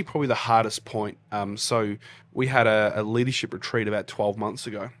was actually probably the hardest point. So we had a leadership retreat about 12 months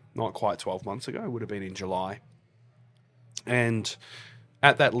ago. Not quite 12 months ago. It would have been in July. And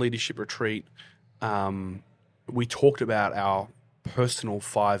at that leadership retreat, we talked about our personal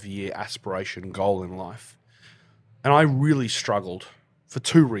 5-year aspiration goal in life. And I really struggled for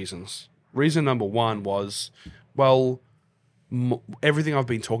 2 reasons. Reason number 1 was, well, everything I've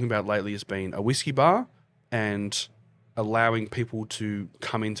been talking about lately has been a whiskey bar and allowing people to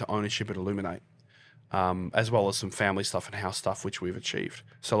come into ownership at Illumin8, as well as some family stuff and house stuff, which we've achieved.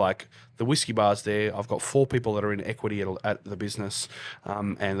 So like the whiskey bar's there. I've got 4 people that are in equity at the business,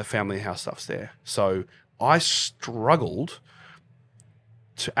 and the family and house stuff's there. So I struggled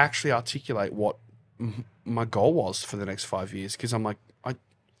to actually articulate what my goal was for the next 5 years, because I'm like,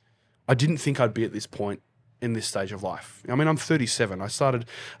 I didn't think I'd be at this point in this stage of life. I mean, I'm 37. I started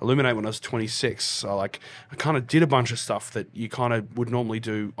Illumin8 when I was 26. So like, I kind of did a bunch of stuff that you kind of would normally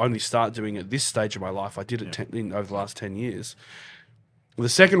only start doing at this stage of my life. I did it over the last 10 years. The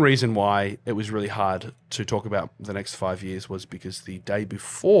second reason why it was really hard to talk about the next 5 years was because the day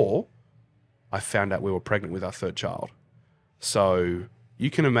before I found out we were pregnant with our 3rd child. So you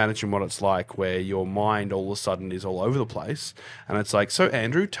can imagine what it's like where your mind all of a sudden is all over the place. And it's like, so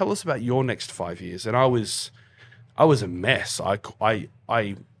Andrew, tell us about your next 5 years. And I was a mess. I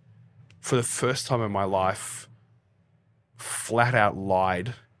for the first time in my life, flat out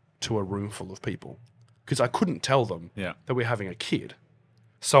lied to a room full of people because I couldn't tell them that we're having a kid.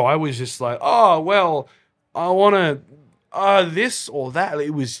 So I was just like, oh, well, I want to this or that.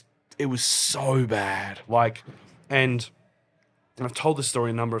 It was so bad. Like, and I've told this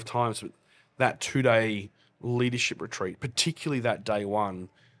story a number of times, but that 2-day leadership retreat, particularly that day 1,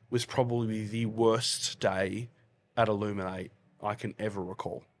 was probably the worst day at Illumin8 I can ever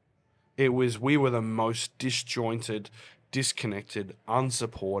recall. We were the most disjointed, disconnected,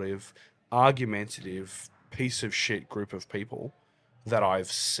 unsupportive, argumentative, piece of shit group of people that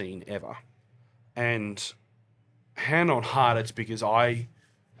I've seen ever. And hand on heart, it's because I,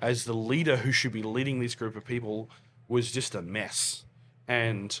 as the leader who should be leading this group of people, was just a mess.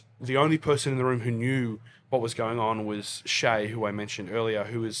 And the only person in the room who knew what was going on was Shay, who I mentioned earlier,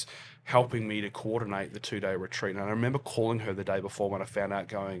 who was helping me to coordinate the 2-day retreat. And I remember calling her the day before when I found out,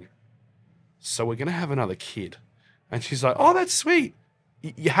 going, so we're going to have another kid. And she's like, oh, that's sweet.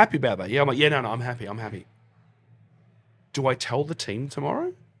 You happy about that? Yeah. I'm like, yeah, no, I'm happy. Do I tell the team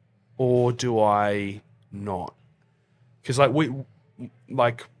tomorrow or do I not? Because I'm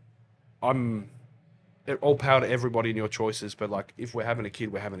all power to everybody in your choices, but like if we're having a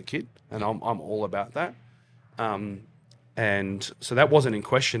kid, we're having a kid, and I'm all about that. And so that wasn't in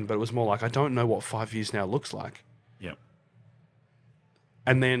question, but it was more like I don't know what 5 years now looks like. Yep.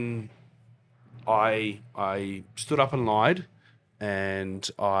 And then I stood up and lied, and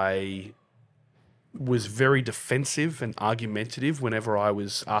I was very defensive and argumentative whenever I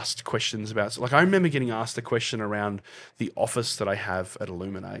was asked questions about. Like I remember getting asked a question around the office that I have at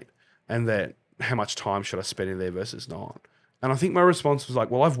Illumin8, and that how much time should I spend in there versus not. And I think my response was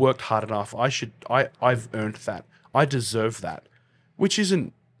like, well, I've worked hard enough. I've earned that. I deserve that, which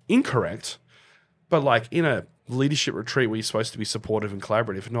isn't incorrect, but like in a leadership retreat where you're supposed to be supportive and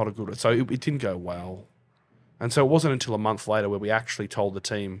collaborative, not a good. So it didn't go well. And so it wasn't until a month later where we actually told the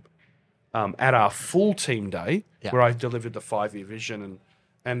team at our full team day where I delivered the 5-year vision.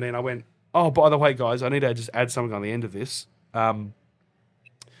 And then I went, oh, by the way, guys, I need to just add something on the end of this.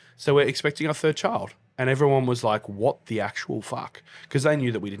 So we're expecting our 3rd child. And everyone was like, what the actual fuck? Because they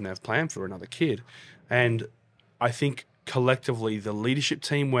knew that we didn't have planned for another kid. And I think collectively the leadership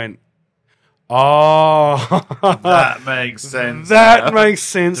team went, oh, that makes sense. That makes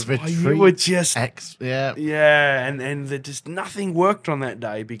sense. You were just yeah, and just nothing worked on that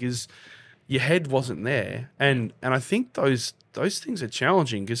day because your head wasn't there. And I think those things are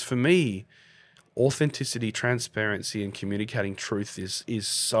challenging because for me, authenticity, transparency, and communicating truth is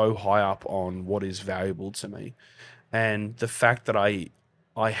so high up on what is valuable to me. And the fact that I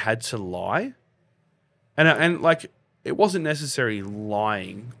had to lie, and like it wasn't necessarily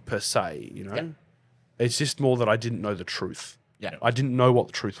lying per se, you know. Yeah. It's just more that I didn't know the truth. Yeah. I didn't know what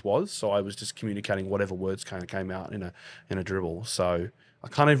the truth was, so I was just communicating whatever words kind of came out in a dribble. So I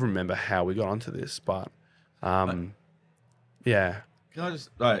can't even remember how we got onto this, but Yeah. Can I just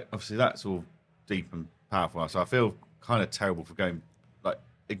like obviously that's all deep and powerful, so I feel kind of terrible for going like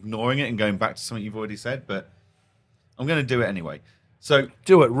ignoring it and going back to something you've already said, but I'm going to do it anyway. So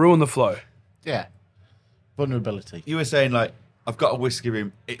Do it. Ruin the flow. Yeah. Vulnerability. you were saying like I've got a whiskey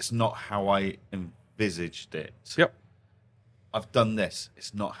room. It's not how I envisaged it. Yep. I've done this.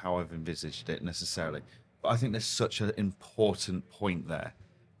 It's not how I've envisaged it necessarily. But I think there's such an important point there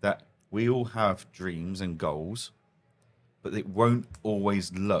that we all have dreams and goals, but it won't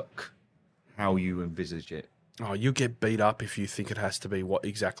always look how you envisage it. Oh, you get beat up if you think it has to be what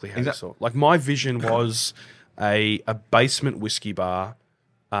exactly how you saw. Like my vision was a basement whiskey bar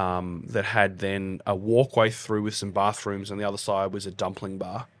that had then a walkway through with some bathrooms, and the other side was a dumpling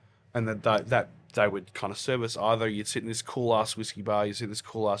bar, and that they would kind of service either you'd sit in this cool ass whiskey bar, you sit in this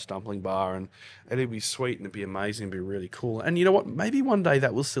cool ass dumpling bar, and it'd be sweet and it'd be amazing, it'd be really cool. And you know what? Maybe one day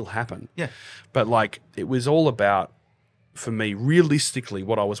that will still happen. Yeah. But like it was all about, for me, realistically,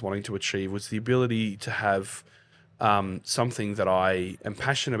 what I was wanting to achieve was the ability to have something that I am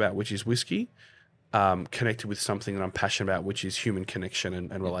passionate about, which is whiskey, connected with something that I'm passionate about, which is human connection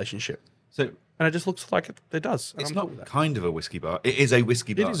and relationship. So And it just looks like it does. And it's I'm not cool with that. kind of a whiskey bar. It is a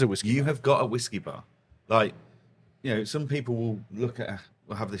whiskey bar. It is a whiskey You bar. have got a whiskey bar. Like, you know, some people will look at,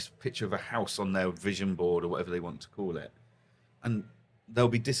 will have this picture of a house on their vision board or whatever they want to call it, and they'll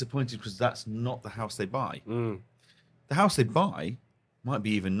be disappointed because that's not the house they buy. The house they buy might be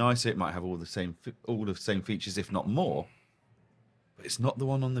even nicer. It might have all the same features, if not more. But it's not the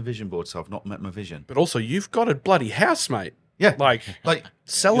one on the vision board, so I've not met my vision. But also, you've got a bloody house, mate. Yeah, Like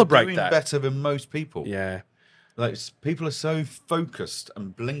celebrate you're doing that. better than most people. Yeah. Like people are so focused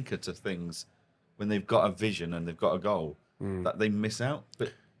and blinker to things when they've got a vision and they've got a goal that they miss out.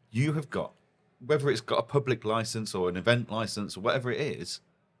 But you have got, whether it's got a public license or an event license or whatever it is,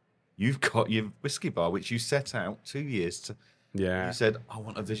 you've got your whiskey bar, which you set out 2 years to. Yeah. You said, I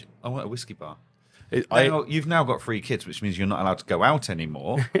want a vision. I want a whiskey bar. You've now got 3 kids, which means you're not allowed to go out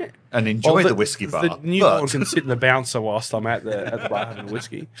anymore and enjoy the whiskey bar. The newborn can sit in the bouncer whilst I'm at the bar having a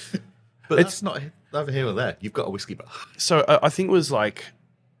whiskey. But it's not either here or there. You've got a whiskey bar. So I think it was like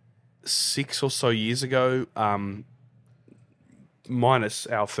 6 or so years ago, minus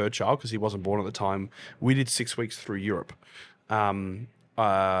our third child because he wasn't born at the time. We did 6 weeks through Europe. That's when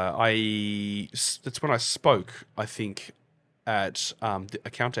I spoke, I think, at the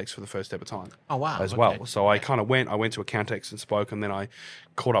Accountex for the first ever time. Oh, wow. As Okay. well. So I kind of went to Accountex and spoke, and then I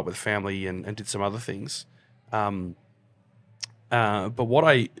caught up with family and did some other things. But what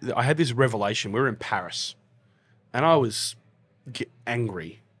I had this revelation. We were in Paris, and I was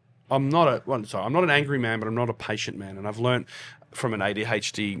angry. I'm not an angry man, but I'm not a patient man. And I've learned from an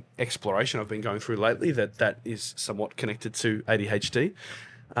ADHD exploration I've been going through lately that is somewhat connected to ADHD.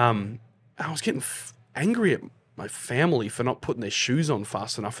 I was getting angry at my family for not putting their shoes on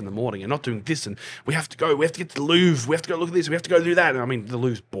fast enough in the morning and not doing this, and we have to get to the Louvre, we have to go look at this, we have to go do that. And I mean, the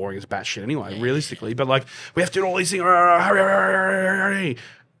Louvre's boring as batshit anyway, realistically, but like, we have to do all these things, hurry.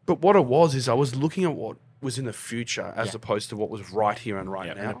 But what it was is I was looking at what was in the future as opposed to what was right here and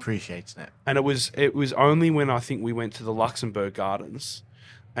right now. And appreciating it. And it was only when I think we went to the Luxembourg Gardens,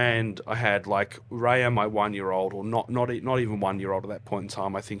 and I had like Raya, my 1-year-old, or not even 1-year-old at that point in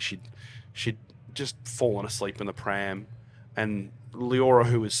time. I think she'd just fallen asleep in the pram, and Leora,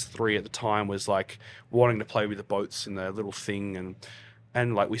 who was 3 at the time, was like wanting to play with the boats in the little thing,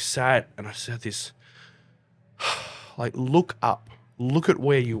 and like we sat, and I said this, like, look up, look at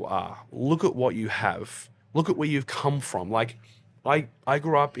where you are, look at what you have, look at where you've come from. Like I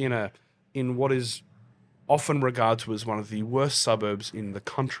grew up in what is often regarded to as one of the worst suburbs in the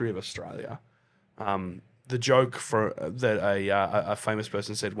country of Australia. The joke that a famous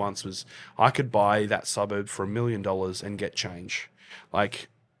person said once was, I could buy that suburb for $1 million and get change. Like,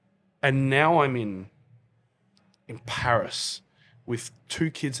 and now I'm in Paris with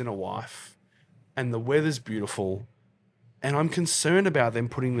 2 kids and a wife, and the weather's beautiful, and I'm concerned about them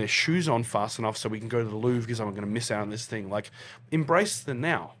putting their shoes on fast enough so we can go to the Louvre because I'm going to miss out on this thing. Like, embrace the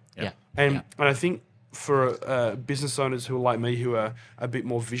now. Yeah. And I think for business owners who are like me, who are a bit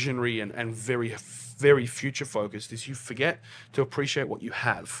more visionary and very, very future focused, is you forget to appreciate what you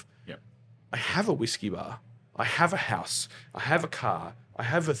have. Yep. I have a whiskey bar. I have a house. I have a car. I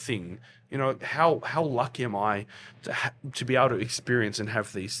have a thing. You know, how lucky am I to be able to experience and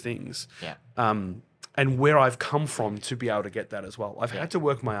have these things? Yeah. And where I've come from to be able to get that as well. I've had to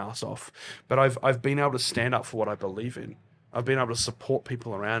work my ass off, but I've been able to stand up for what I believe in. I've been able to support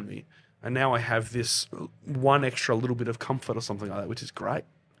people around me. And now I have this one extra little bit of comfort or something like that, which is great.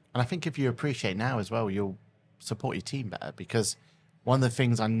 And I think if you appreciate now as well, you'll support your team better, because one of the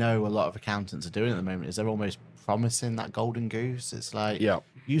things I know a lot of accountants are doing at the moment is they're almost promising that golden goose. It's like, Yeah.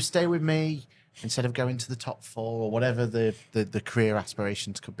 you stay with me instead of going to the top 4 or whatever the career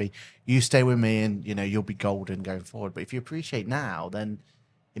aspirations could be. You stay with me and, you know, you'll be golden going forward. But if you appreciate now, then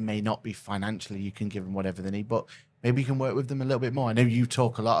it may not be financially, you can give them whatever they need, but maybe you can work with them a little bit more. I know you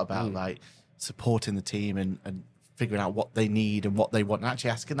talk a lot about like supporting the team and figuring out what they need and what they want, and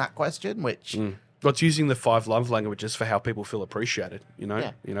actually asking that question, which But it's using the 5 love languages for how people feel appreciated. You know,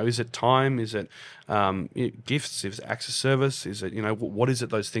 Yeah. you know, is it time? Is it gifts? Is it acts of service? Is it, you know, what is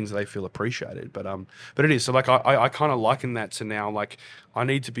it? Those things that they feel appreciated. But it is. So like I kind of liken that to now. Like I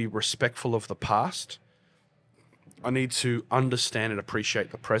need to be respectful of the past. I need to understand and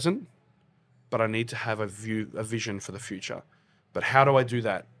appreciate the present, but I need to have a vision for the future. But how do I do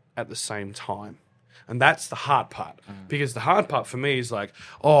that at the same time? And that's the hard part, because the hard part for me is like,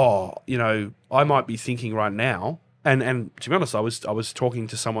 oh, you know, I might be thinking right now, and to be honest, I was talking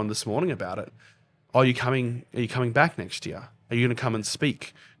to someone this morning about it. Oh, are you coming back next year? Are you going to come and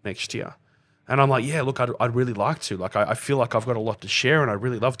speak next year? And I'm like, yeah, look, I'd really like to. Like, I feel like I've got a lot to share, and I'd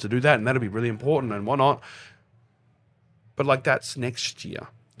really love to do that, and that'd be really important, and why not? But like, that's next year.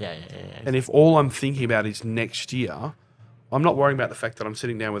 yeah. And if all I'm thinking about is next year, I'm not worrying about the fact that I'm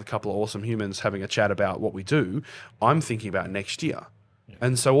sitting down with a couple of awesome humans having a chat about what we do. I'm thinking about next year.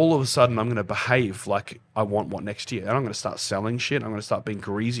 And so all of a sudden I'm going to behave like I want what next year. And I'm going to start selling shit. I'm going to start being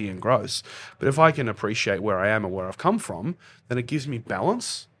greasy and gross. But if I can appreciate where I am and where I've come from, then it gives me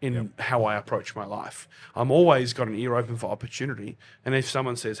balance in how I approach my life. I'm always got an ear open for opportunity. And if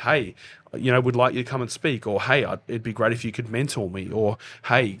someone says, hey, you know, would like you to come and speak, or hey, it'd be great if you could mentor me, or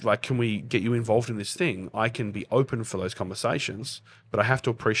hey, like, can we get you involved in this thing? I can be open for those conversations, but I have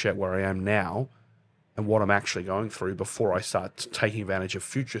to appreciate where I am now and what I'm actually going through before I start taking advantage of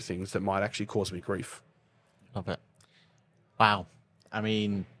future things that might actually cause me grief. Love it. Wow. I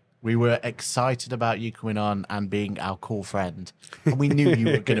mean, we were excited about you coming on and being our cool friend. And we knew you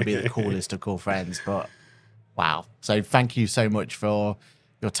were going to be the coolest of cool friends, but wow. So thank you so much for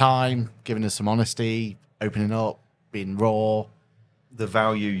your time, giving us some honesty, opening up, being raw. The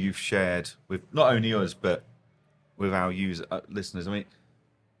value you've shared with not only us, but with our listeners. I mean,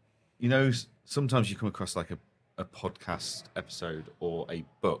 you know, sometimes you come across like a podcast episode or a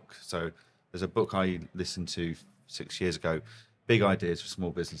book. So there's a book I listened to 6 years ago, Big Ideas for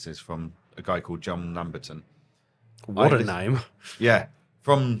Small Businesses, from a guy called John Lamberton. What a name. Yeah,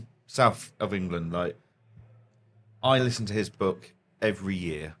 from south of England. Like, I listen to his book every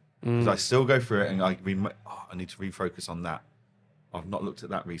year because I still go through it and I need to refocus on that. I've not looked at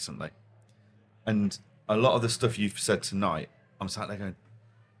that recently. And a lot of the stuff you've said tonight, I'm sat there going,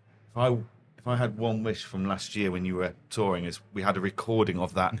 if I had one wish from last year when you were touring, is we had a recording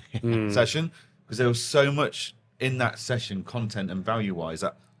of that session, because there was so much in that session, content and value-wise,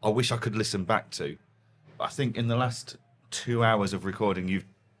 that I wish I could listen back to. But I think in the last 2 hours of recording, you've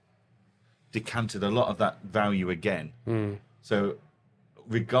decanted a lot of that value again. So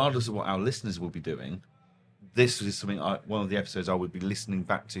regardless of what our listeners will be doing, this is something one of the episodes I would be listening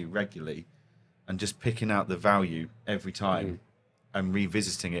back to regularly and just picking out the value every time and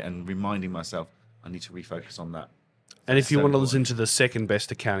revisiting it and reminding myself I need to refocus on that. And if you want to listen to the second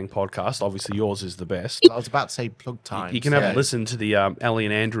best accounting podcast, obviously yours is the best. I was about to say plug time. You can have a listen to the Ali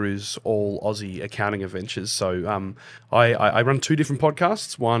and Andrew's All Aussie Accounting Adventures. So I run 2 different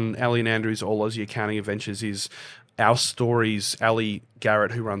podcasts. One, Ali and Andrew's All Aussie Accounting Adventures, is our stories. Ali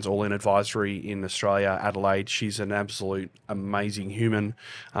Garrett, who runs All In Advisory in Australia, Adelaide, she's an absolute amazing human.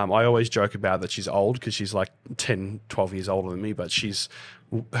 I always joke about that she's old because she's like 10, 12 years older than me, but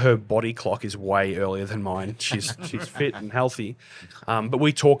her body clock is way earlier than mine. She's fit and healthy. But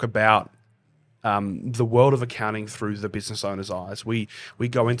we talk about the world of accounting through the business owner's eyes. We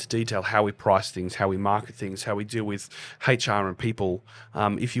go into detail how we price things, how we market things, how we deal with HR and people.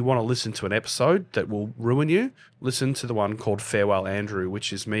 If you want to listen to an episode that will ruin you, listen to the one called Farewell Andrew,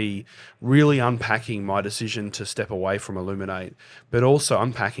 which is me really unpacking my decision to step away from ILLUMIN8, but also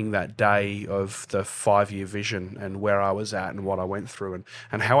unpacking that day of the 5-year vision and where I was at and what I went through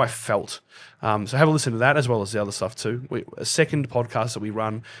and how I felt. So have a listen to that as well as the other stuff too. A second podcast that we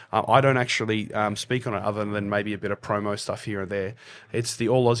run, I don't actually speak on it other than maybe a bit of promo stuff here and there. It's the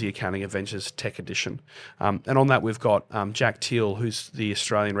All Aussie Accounting Adventures Tech Edition. And on that we've got Jack Teal, who's the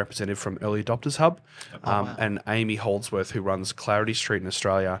Australian representative from Early Adopters Hub, and Amy Holdsworth, who runs Clarity Street in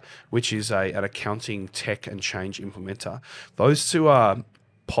Australia, which is an accounting tech and change implementer. Those two are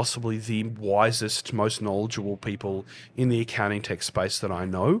possibly the wisest, most knowledgeable people in the accounting tech space that I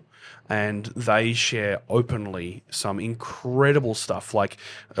know. And they share openly some incredible stuff, like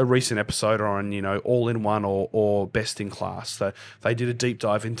a recent episode on, all-in-one or best in class. They did a deep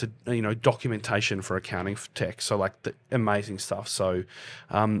dive into, documentation for accounting tech. So like the amazing stuff. So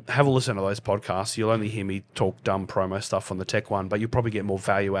have a listen to those podcasts. You'll only hear me talk dumb promo stuff on the tech one, but you'll probably get more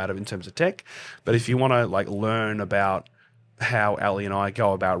value out of it in terms of tech. But if you want to like learn about how Ali and I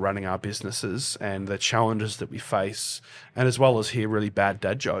go about running our businesses and the challenges that we face, and as well as hear really bad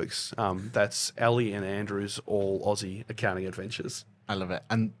dad jokes. That's Ali and Andrew's All Aussie Accounting Adventures. I love it.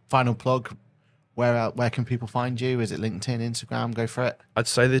 And final plug, where can people find you? Is it LinkedIn, Instagram? Go for it. I'd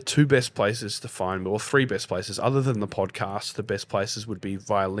say the two best places to find me, or three best places, other than the podcast. The best places would be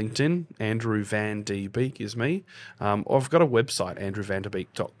via LinkedIn. Andrew Van D Beek is me. I've got a website,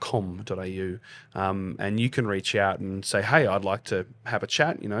 andrewvanderbeek.com.au, and you can reach out and say, hey, I'd like to have a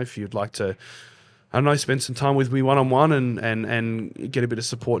chat. If you'd like to, I don't know, spend some time with me one-on-one and get a bit of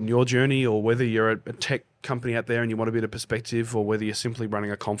support in your journey, or whether you're a tech company out there and you want a bit of perspective, or whether you're simply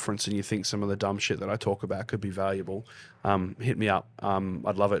running a conference and you think some of the dumb shit that I talk about could be valuable, hit me up.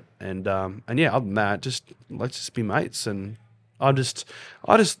 I'd love it. And yeah, other than that, let's just be mates. And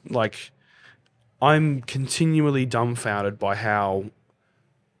I'm continually dumbfounded by how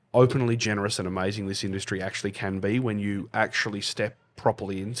openly generous and amazing this industry actually can be when you actually step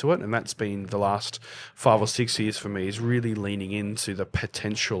properly into it. And that's been the last 5 or 6 years for me, is really leaning into the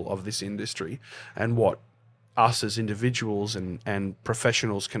potential of this industry and what us as individuals and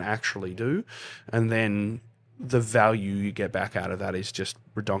professionals can actually do. And then the value you get back out of that is just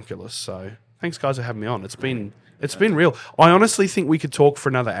redonkulous. So thanks guys for having me on. It's been real. I honestly think we could talk for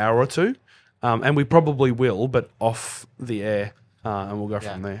another hour or two, and we probably will, but off the air, and we'll go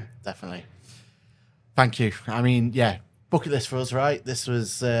from there. Definitely. Thank you. I mean, yeah, bucket list for us, right? This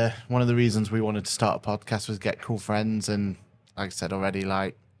was one of the reasons we wanted to start a podcast, was get cool friends, and like I said already,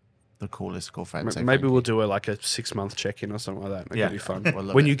 like the coolest cool friends. So maybe we'll do a 6-month check-in or something like that. That could be fun.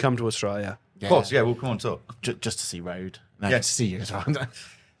 When you come to Australia. Of course, yeah, we'll come on talk. Just to see Road. No, to see you as well.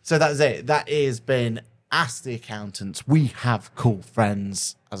 So that's it. That has been Ask the Accountants. We have cool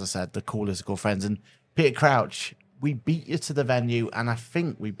friends. As I said, the coolest cool friends. And Peter Crouch, we beat you to the venue, and I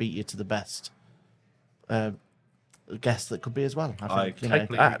think we beat you to the best guest that could be as well. I think,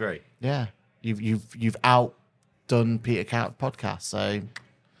 completely agree. Yeah, you've outdone Peter Crouch podcast. So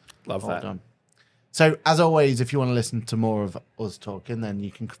love that. Done. So as always, if you want to listen to more of us talking, then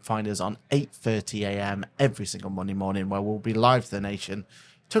you can find us on 8:30 a.m. every single Monday morning, where we'll be live to the nation,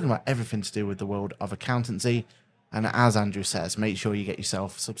 talking about everything to do with the world of accountancy. And as Andrew says, make sure you get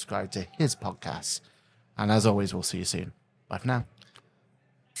yourself subscribed to his podcast. And as always, we'll see you soon. Bye for now.